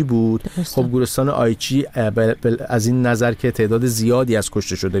آیچی بود. خب گورستان آیچی از این نظر که تعداد زیادی از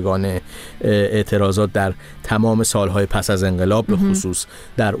کشته شدگان اعتراضات در تمام سالهای پس از انقلاب به خصوص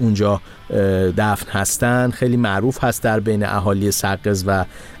در اونجا دفن هستن خیلی معروف هست در بین اهالی سقز و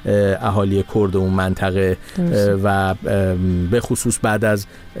اهالی کرد اون منطقه و به خصوص بعد از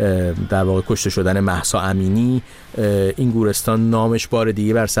در واقع کشته شدن مهسا امینی این گورستان نامش بار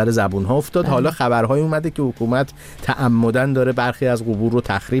دیگه بر سر زبون ها افتاد. حالا خبرهای اومده که حکومت تعمدن داره برخی از قبور رو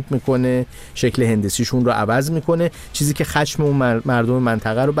تخریب میکنه، شکل هندسیشون رو عوض میکنه، چیزی که خشم اون مردم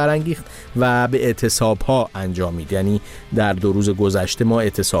منطقه رو برانگیخت و به اعتصاب ها انجامید. یعنی در 2 روز گذشته ما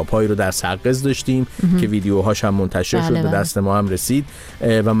اعتصاب هایی رو در سقز داشتیم که ویدیوهاش هم منتشر شد، به دست ما هم رسید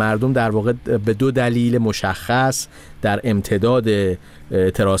و مردم در واقع به 2 دلیل مشخص در امتداد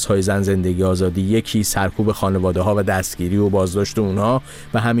اعتراضهای زن زندگی آزادی، یکی سرکوب خانواده ها و دستگیری و بازداشت اونها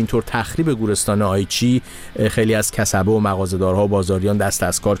و همینطور تخریب گورستان آیچی، خیلی از کسبه و مغازه‌دارها و بازاریان دست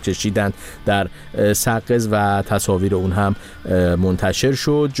از کار کشیدن در سقز و تصاویر اون هم منتشر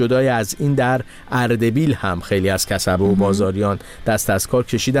شد. جدای از این در اردبیل هم خیلی از کسبه و بازاریان دست از کار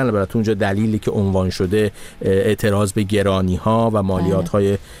کشیدن. البته اونجا دلیلی که عنوان شده اعتراض به گرانی ها و مالیات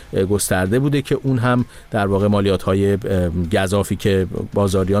های گسترده بوده که اون هم در واقع مالیات های گزافی که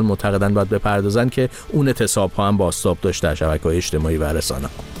بازاریان معتقدن باید بپردازن که اون اعتصاب ها هم بازتاب داشت در شبکه‌های اجتماعی و رسانه.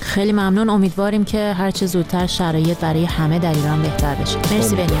 خیلی ممنون، امیدواریم که هر چه زودتر شرایط برای همه در ایران بهتر بشه.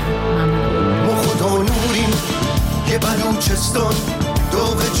 مرسی بنیامین. ممنون. ما خدا نوریم که بلوچستان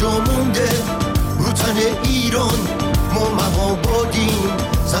داغ جا مونده رو تن ایران، ما مهابادیم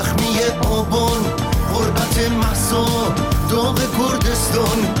زخمی آبان، غربت مهسا داغ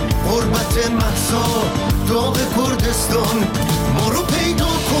کردستان، غربت مهسا داغ کردستان. ما رو پیدا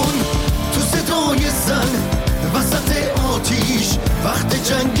کن تو صدای زن وسط آتیش وقت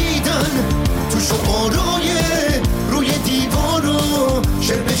جنگیدن، تو شعارای روی دیوار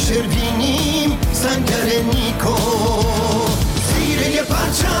چربینیم سنگر نیکو. زیر یه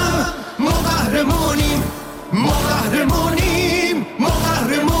پرچم ما قهرمانیم، ما قهرمانیم، ما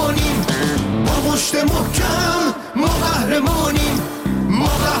قهرمانیم. با مشت محکم ما قهرمانیم، ما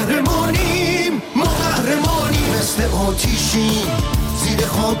قهرمانیم، ما قهرمانیم. مثل آتیشیم زیر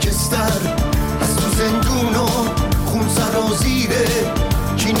خاکستر، از تو زندونا خون سرازیره.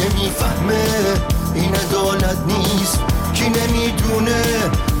 کی نمیفهمه این عدالت نیست، کی نمیدونه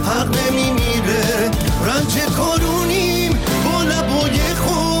حق نمیمیره. رنج کارونیم با لبای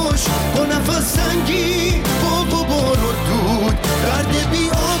خوش، با نفس سنگی، با غبار و دود. درد بی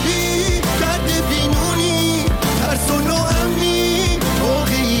آبی، درد بی نونی، ترس و ناامنی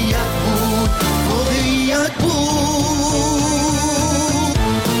واقعیت بود، واقعیت بود.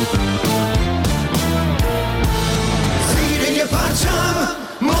 زیر یه پرچم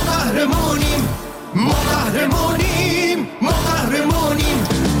ما قهرمانیم، ما قهرمانیم، ما قهرمانیم.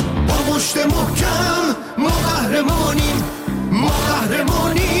 با مشت محکم ما قهرمانیم، ما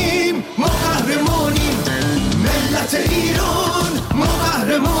قهرمانیم، ما قهرمانیم. ملت ایران ما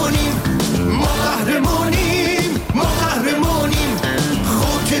قهرمانیم، ما قهرمانیم، ما قهرمانیم.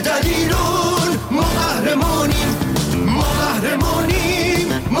 خاک در ایران ما قهرمانیم، ما قهرمانیم،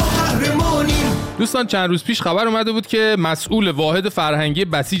 ما قهرمانیم. دوستان چند روز پیش خبر اومده بود که مسئول واحد فرهنگی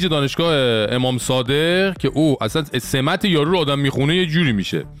بسیج دانشگاه امام صادق که او اصلا سمت یارو رو آدم میخونه یه جوری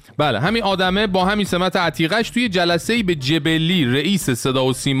میشه. بله همین آدمه با همین سمت عتیقش توی جلسه‌ای به جبلی رئیس صدا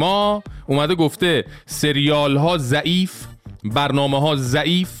و سیما اومده گفته سریال ها ضعیف، برنامه ها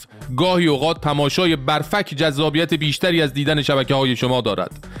ضعیف، گاهی اوقات تماشای برفک جذابیت بیشتری از دیدن شبکه‌های شما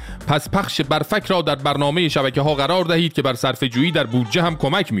دارد. پس پخش برفک را در برنامه شبکه‌ها قرار دهید که بر صرفه‌جویی در بودجه هم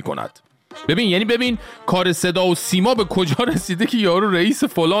کمک می‌کند. ببین کار صدا و سیما به کجا رسیده که یارو رئیس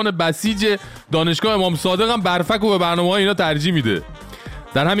فلان بسیج دانشگاه امام صادق هم برفک و به برنامه‌های اینا ترجیح میده.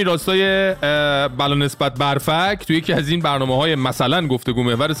 در همین راستای بلا نسبت برفک توی یکی از این برنامه‌های مثلا گفتگو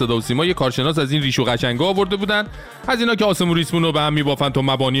محور صدا و سیما یه کارشناس از این ریش و قشنگا آورده بودن، از اینا که آسمون ریسمون رو به هم میبافن تا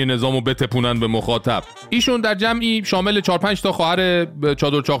مبانی نظامو بتپونن به مخاطب. ایشون در جمعی شامل 4-5 تا خواهر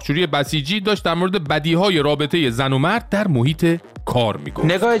چادر چاقچوری بسیجی داشت در مورد بدیهای رابطه زن و مرد در محیط کار میگفت.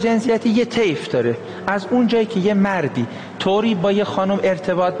 نگاه جنسیتی یه طیف داره. از اون جایی که یه مردی طوری با یه خانم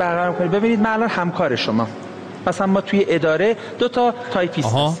ارتباط برقرار کنه، ببینید من الان همکار شما، مثلا ما توی اداره 2 تا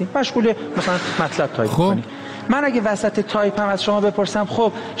تایپیست هستیم، مشغول مثلا مطلب تایپ کنیم. من اگه وسط تایپ هم از شما بپرسم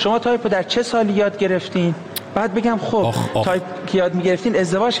خب شما تایپ رو در چه سالی یاد گرفتین؟ بعد بگم خب تایپ که یاد می‌گرفتین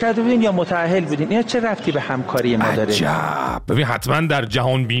ازدواج کرده بودین یا متأهل بودین؟ اینا چه ربطی به همکاری ما داره؟ عجب. ببین حتما در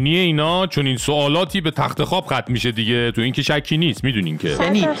جهان بینی اینا چون این سوالاتی به تخت خواب ختم میشه دیگه، تو این که شکی نیست، میدونین که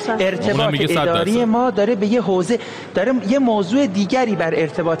یعنی ارتباط اداری ما داره به یه حوزه، داره یه موضوع دیگری بر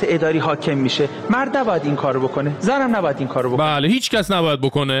ارتباط اداری حاکم میشه. مرد نباید این کارو بکنه، زنم نباید این کارو بکنه. بله هیچ کس نباید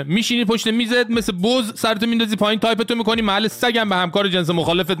بکنه. میشینی پشت میزت مثل بز سرتو میندازی پایین تایپتو میکنی، محل سگم به همکار جنس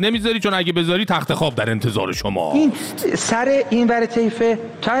مخالفت نمیذاری، چون اگه بذاری تخت خواب در انتظار شما. این سر این ور طیفه،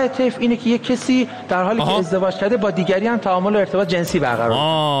 ته طیف اینه که یک کسی در حالی که ازدواج کرده با دیگری هم تعامل و ارتباط جنسی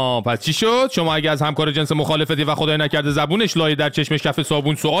برقرار. پس چی شد؟ شما اگه از همکار جنس مخالفتی و خدای نکرده زبونش لایه در چشمش کف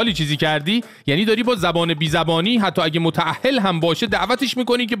صابون سوالی چیزی کردی، یعنی داری با زبان بی زبانی حتی اگه متأهل هم باشه دعوتش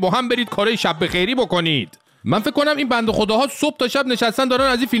میکنی که با هم برید کارهای شب بخیری بکنید. من فکر کنم این بنده خداها صبح تا شب نشستن دارن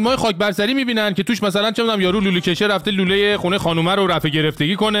از این فیلم‌های خاک برسری میبینن که توش مثلا چه می‌دونم یارو لوله کشه رفته لوله خونه خانومه رو رفع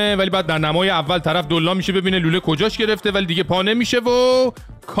گرفتگی کنه، ولی بعد در نمای اول طرف دلا میشه ببینه لوله کجاش گرفته ولی دیگه پا نمیشه و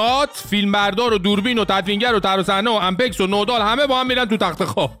کات فیلمبردار و دوربین و تدوینگر و طراح و صحنه و امپکس و نودال همه با هم میرن تو تخت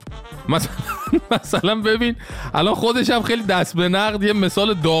خواب. مثلا ببین الان خودش هم خیلی دست به نقد یه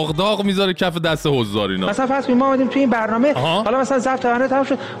مثال داغ میذاره کف دست حضار اینا. مثلا فرض کنیم ما اومدیم تو این برنامه حالا مثلا ضبط برنامه تموم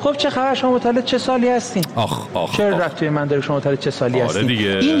شد، خب چه خبر شما متولد چه سالی هستین؟ چه رفتی من داره شما متولد چه سالی هستین؟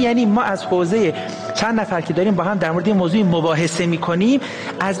 دیگه. این یعنی ما از حوزه چند نفر که داریم با هم در مورد این موضوع مباحثه میکنیم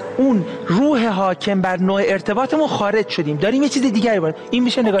از اون روح حاکم بر نوع ارتباطمون خارج شدیم، داریم یه چیز دیگری باید. این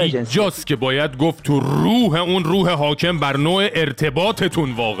میشه نگاه جنسی. اینجاست که باید گفت تو روح حاکم بر نوع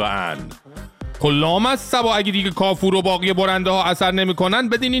ارتباطتون واقعا کلام از سبا. اگه دیگه کافور و باقی برنده ها اثر نمیکنن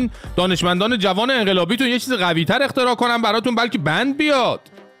بدین این دانشمندان جوان انقلابیتون یه چیز قوی تر اختراع کنن براتون، بلکه بند بیاد.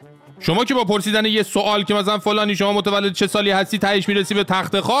 شما که با پرسیدن یه سوال که مثلا فلانی شما متولد چه سالی هستی تهش میرسی به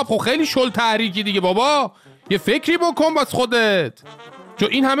تخت خواب، خب خیلی شل تحریکی دیگه بابا، یه فکری بکن باز خودت، چون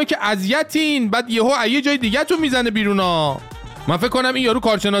این همه که اذیتین بعد یهو یه جای دیگه تو میزنه بیرونا. من فکر کنم این یارو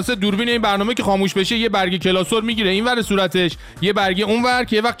کارشناسه دوربین این برنامه که خاموش بشه یه برگ کلاسور میگیره این ور صورتش، یه برگ اون ور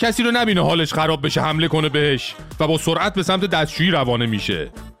که یه وقت کسی رو نبینه حالش خراب بشه حمله کنه بهش و با سرعت به سمت دستشویی روانه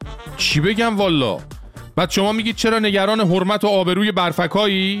میشه. چی بگم والا. بعد شما میگید چرا نگران حرمت و آبروی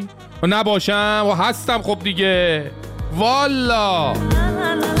برفکایی؟ و نباشم و هستم خب دیگه والا.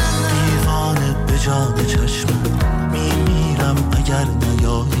 جان چشمت میمیرم اگر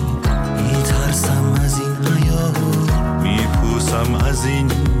نیایی، میترسم از این حیاهو، میپوسم از این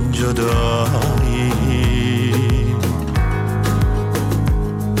جدایی.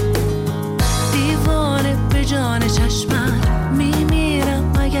 دیوانه به جان چشمت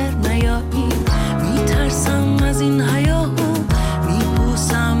میمیرم اگر نیایی، میترسم از این حیاهو،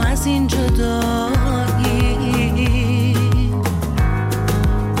 میپوسم از این جدایی.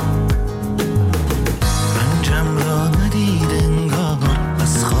 رنجم را ندید انگار،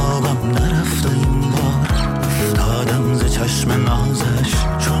 از خوابم نرفت این بار، افتادم ز چشم نازش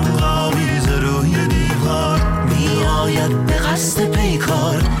چون آویز روی دیوار. میآید به قصد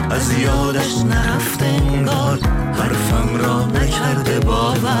پیکار، از یادش نرفت انگار، حرفم را نکرده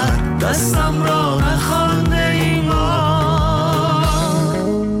باور، دستم را نخوانده این بار.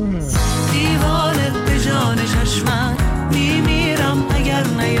 دیوانه به جان چشمت میمیرم اگر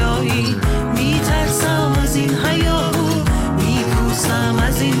نیایی، میترسم از این حیاهو، میپوسم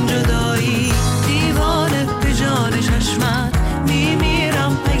از این جدایی. دیوانه به جان چشمت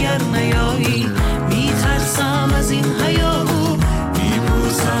میمیرم اگر نیایی، میترسم از این حیاهو،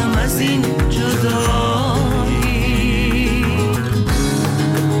 میپوسم از این جدایی.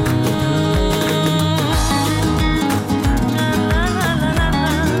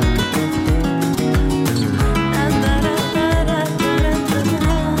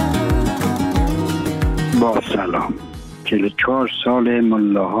 با سلام. 44 سال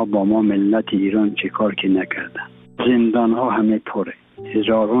ملاها با ما ملت ایران چه کار که نکردن. زندان ها همه پره،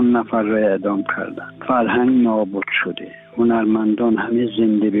 هزاران نفر را اعدام کردن، فرهنگ نابود شده، هنرمندان همه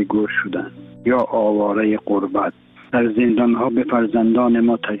زنده به گور شدن یا آواره غربت. در زندان ها به فرزندان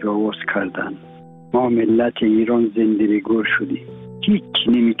ما تجاوز کردن. ما ملت ایران زنده به گور شدیم، هیچ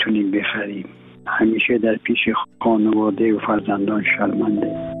نمیتونیم بخریم. همیشه در پیش خانواده و فرزندان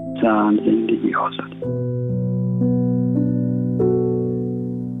شرمنده. زن زندگی آزاد.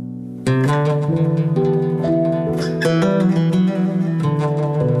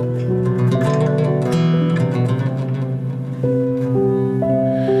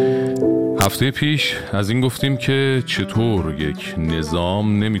 هفته پیش از این گفتیم که چطور یک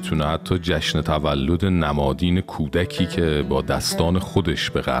نظام نمیتونه حتی جشن تولد نمادین کودکی که با دستان خودش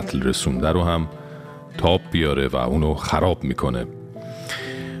به قتل رسونده رو هم تاب بیاره و اونو خراب میکنه.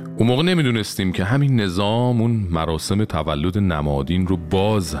 اون موقع نمیدونستیم که همین نظام اون مراسم تولد نمادین رو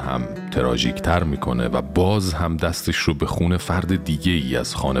باز هم تراژیک‌تر میکنه و باز هم دستش رو به خون فرد دیگه ای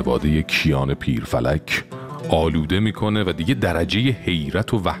از خانواده کیان پیرفلک آلوده میکنه و دیگه درجه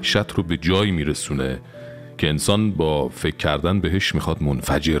حیرت و وحشت رو به جایی میرسونه که انسان با فکر کردن بهش میخواد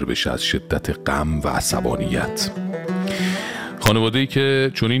منفجر بشه از شدت غم و عصبانیت. خانواده‌ای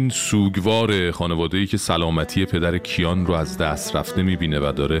که چون این سوگواره، خانواده‌ای که سلامتی پدر کیان رو از دست رفته میبینه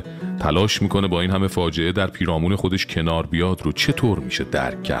و داره تلاش میکنه با این همه فاجعه در پیرامون خودش کنار بیاد رو چطور میشه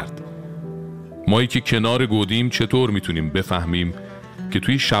درک کرد؟ مایی که کنار گودیم چطور میتونیم بفهمیم که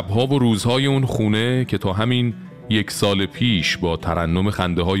توی شبها و روزهای اون خونه که تا همین 1 سال پیش با ترنم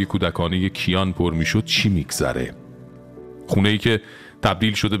خنده های کودکانه کیان پر میشد چی میگذره؟ خونه‌ای که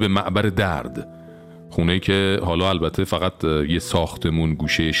تبدیل شده به معبر درد، خونه‌ای که حالا البته فقط یه ساختمون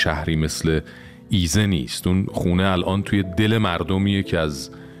گوشه شهری مثل ایزه نیست، اون خونه الان توی دل مردمیه که از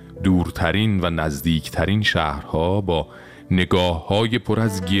دورترین و نزدیکترین شهرها با نگاه‌های پر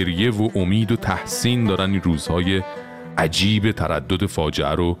از گریه و امید و تحسین دارن این روزهای عجیب تردد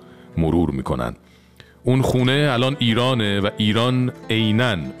فاجعه رو مرور میکنن. اون خونه الان ایرانه و ایران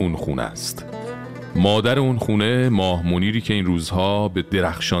عیناً اون خونه است. مادر اون خونه ماه منیری که این روزها به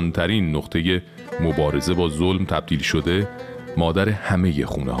درخشانترین نقطه مبارزه با ظلم تبدیل شده، مادر همه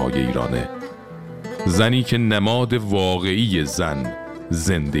خونه های ایرانه. زنی که نماد واقعی زن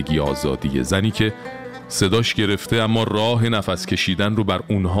زندگی آزادیه، زنی که صداش گرفته اما راه نفس کشیدن رو بر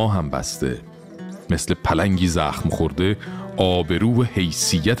اونها هم بسته. مثل پلنگی زخم خورده آبرو و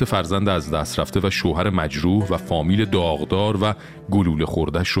حیثیت فرزند از دست رفته و شوهر مجروح و فامیل داغدار و گلوله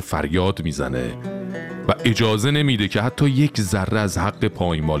خوردش رو فریاد میزنه و اجازه نمیده که حتی یک ذره از حق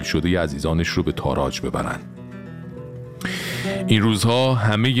پایمال شده عزیزانش رو به تاراج ببرن. این روزها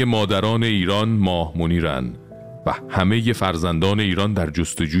همه مادران ایران ماه منیرن و همه فرزندان ایران در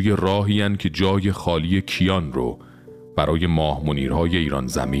جستجوی راهی که جای خالی کیان رو برای ماه منیرهای ایران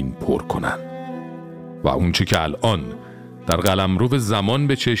زمین پر کنن. و اونچه که الان در قلمرو زمان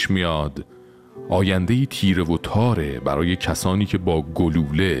به چشم میاد آینده‌ای تیره و تاره برای کسانی که با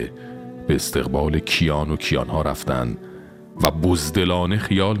گلوله به استقبال کیان و کیانها رفتن و بزدلانه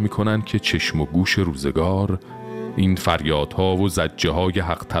خیال میکنن که چشم و گوش روزگار این فریادها و زجه‌های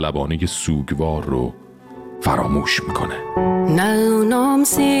حق طلبانه سوگوار رو فراموش میکنه. نونم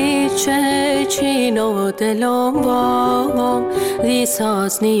سیچه چین و دلم وام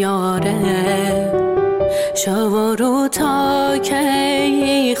دیساز نیاره شورو تا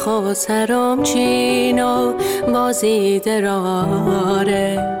که خسرم چین و بازی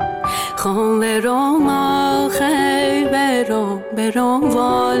دراره خون برم آخی برم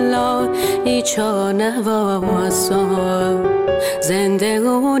والا ایچا نواسا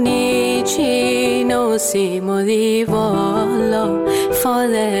زندگونی چین و سیم و دیوالا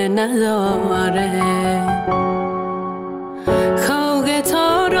فاله نداره کوگه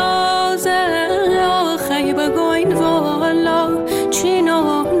تا رازه آخی بگوین والا چین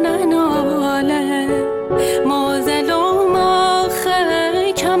و نناله موزلوم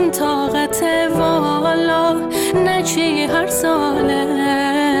آخی کم طاقت والا نچی هر ساله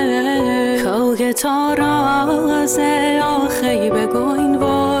کوگه تا رازه آخی بگوین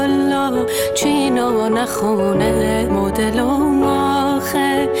والا چین و نخونه مدلوم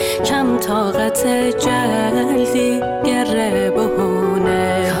آخی کم طاقت جلدی گره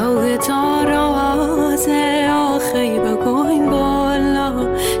بهونه کوگه تا رازه آخی بگوین والا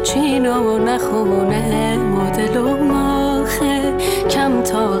چین و نخونه مدلوم آخی کم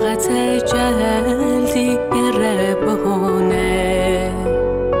طاقت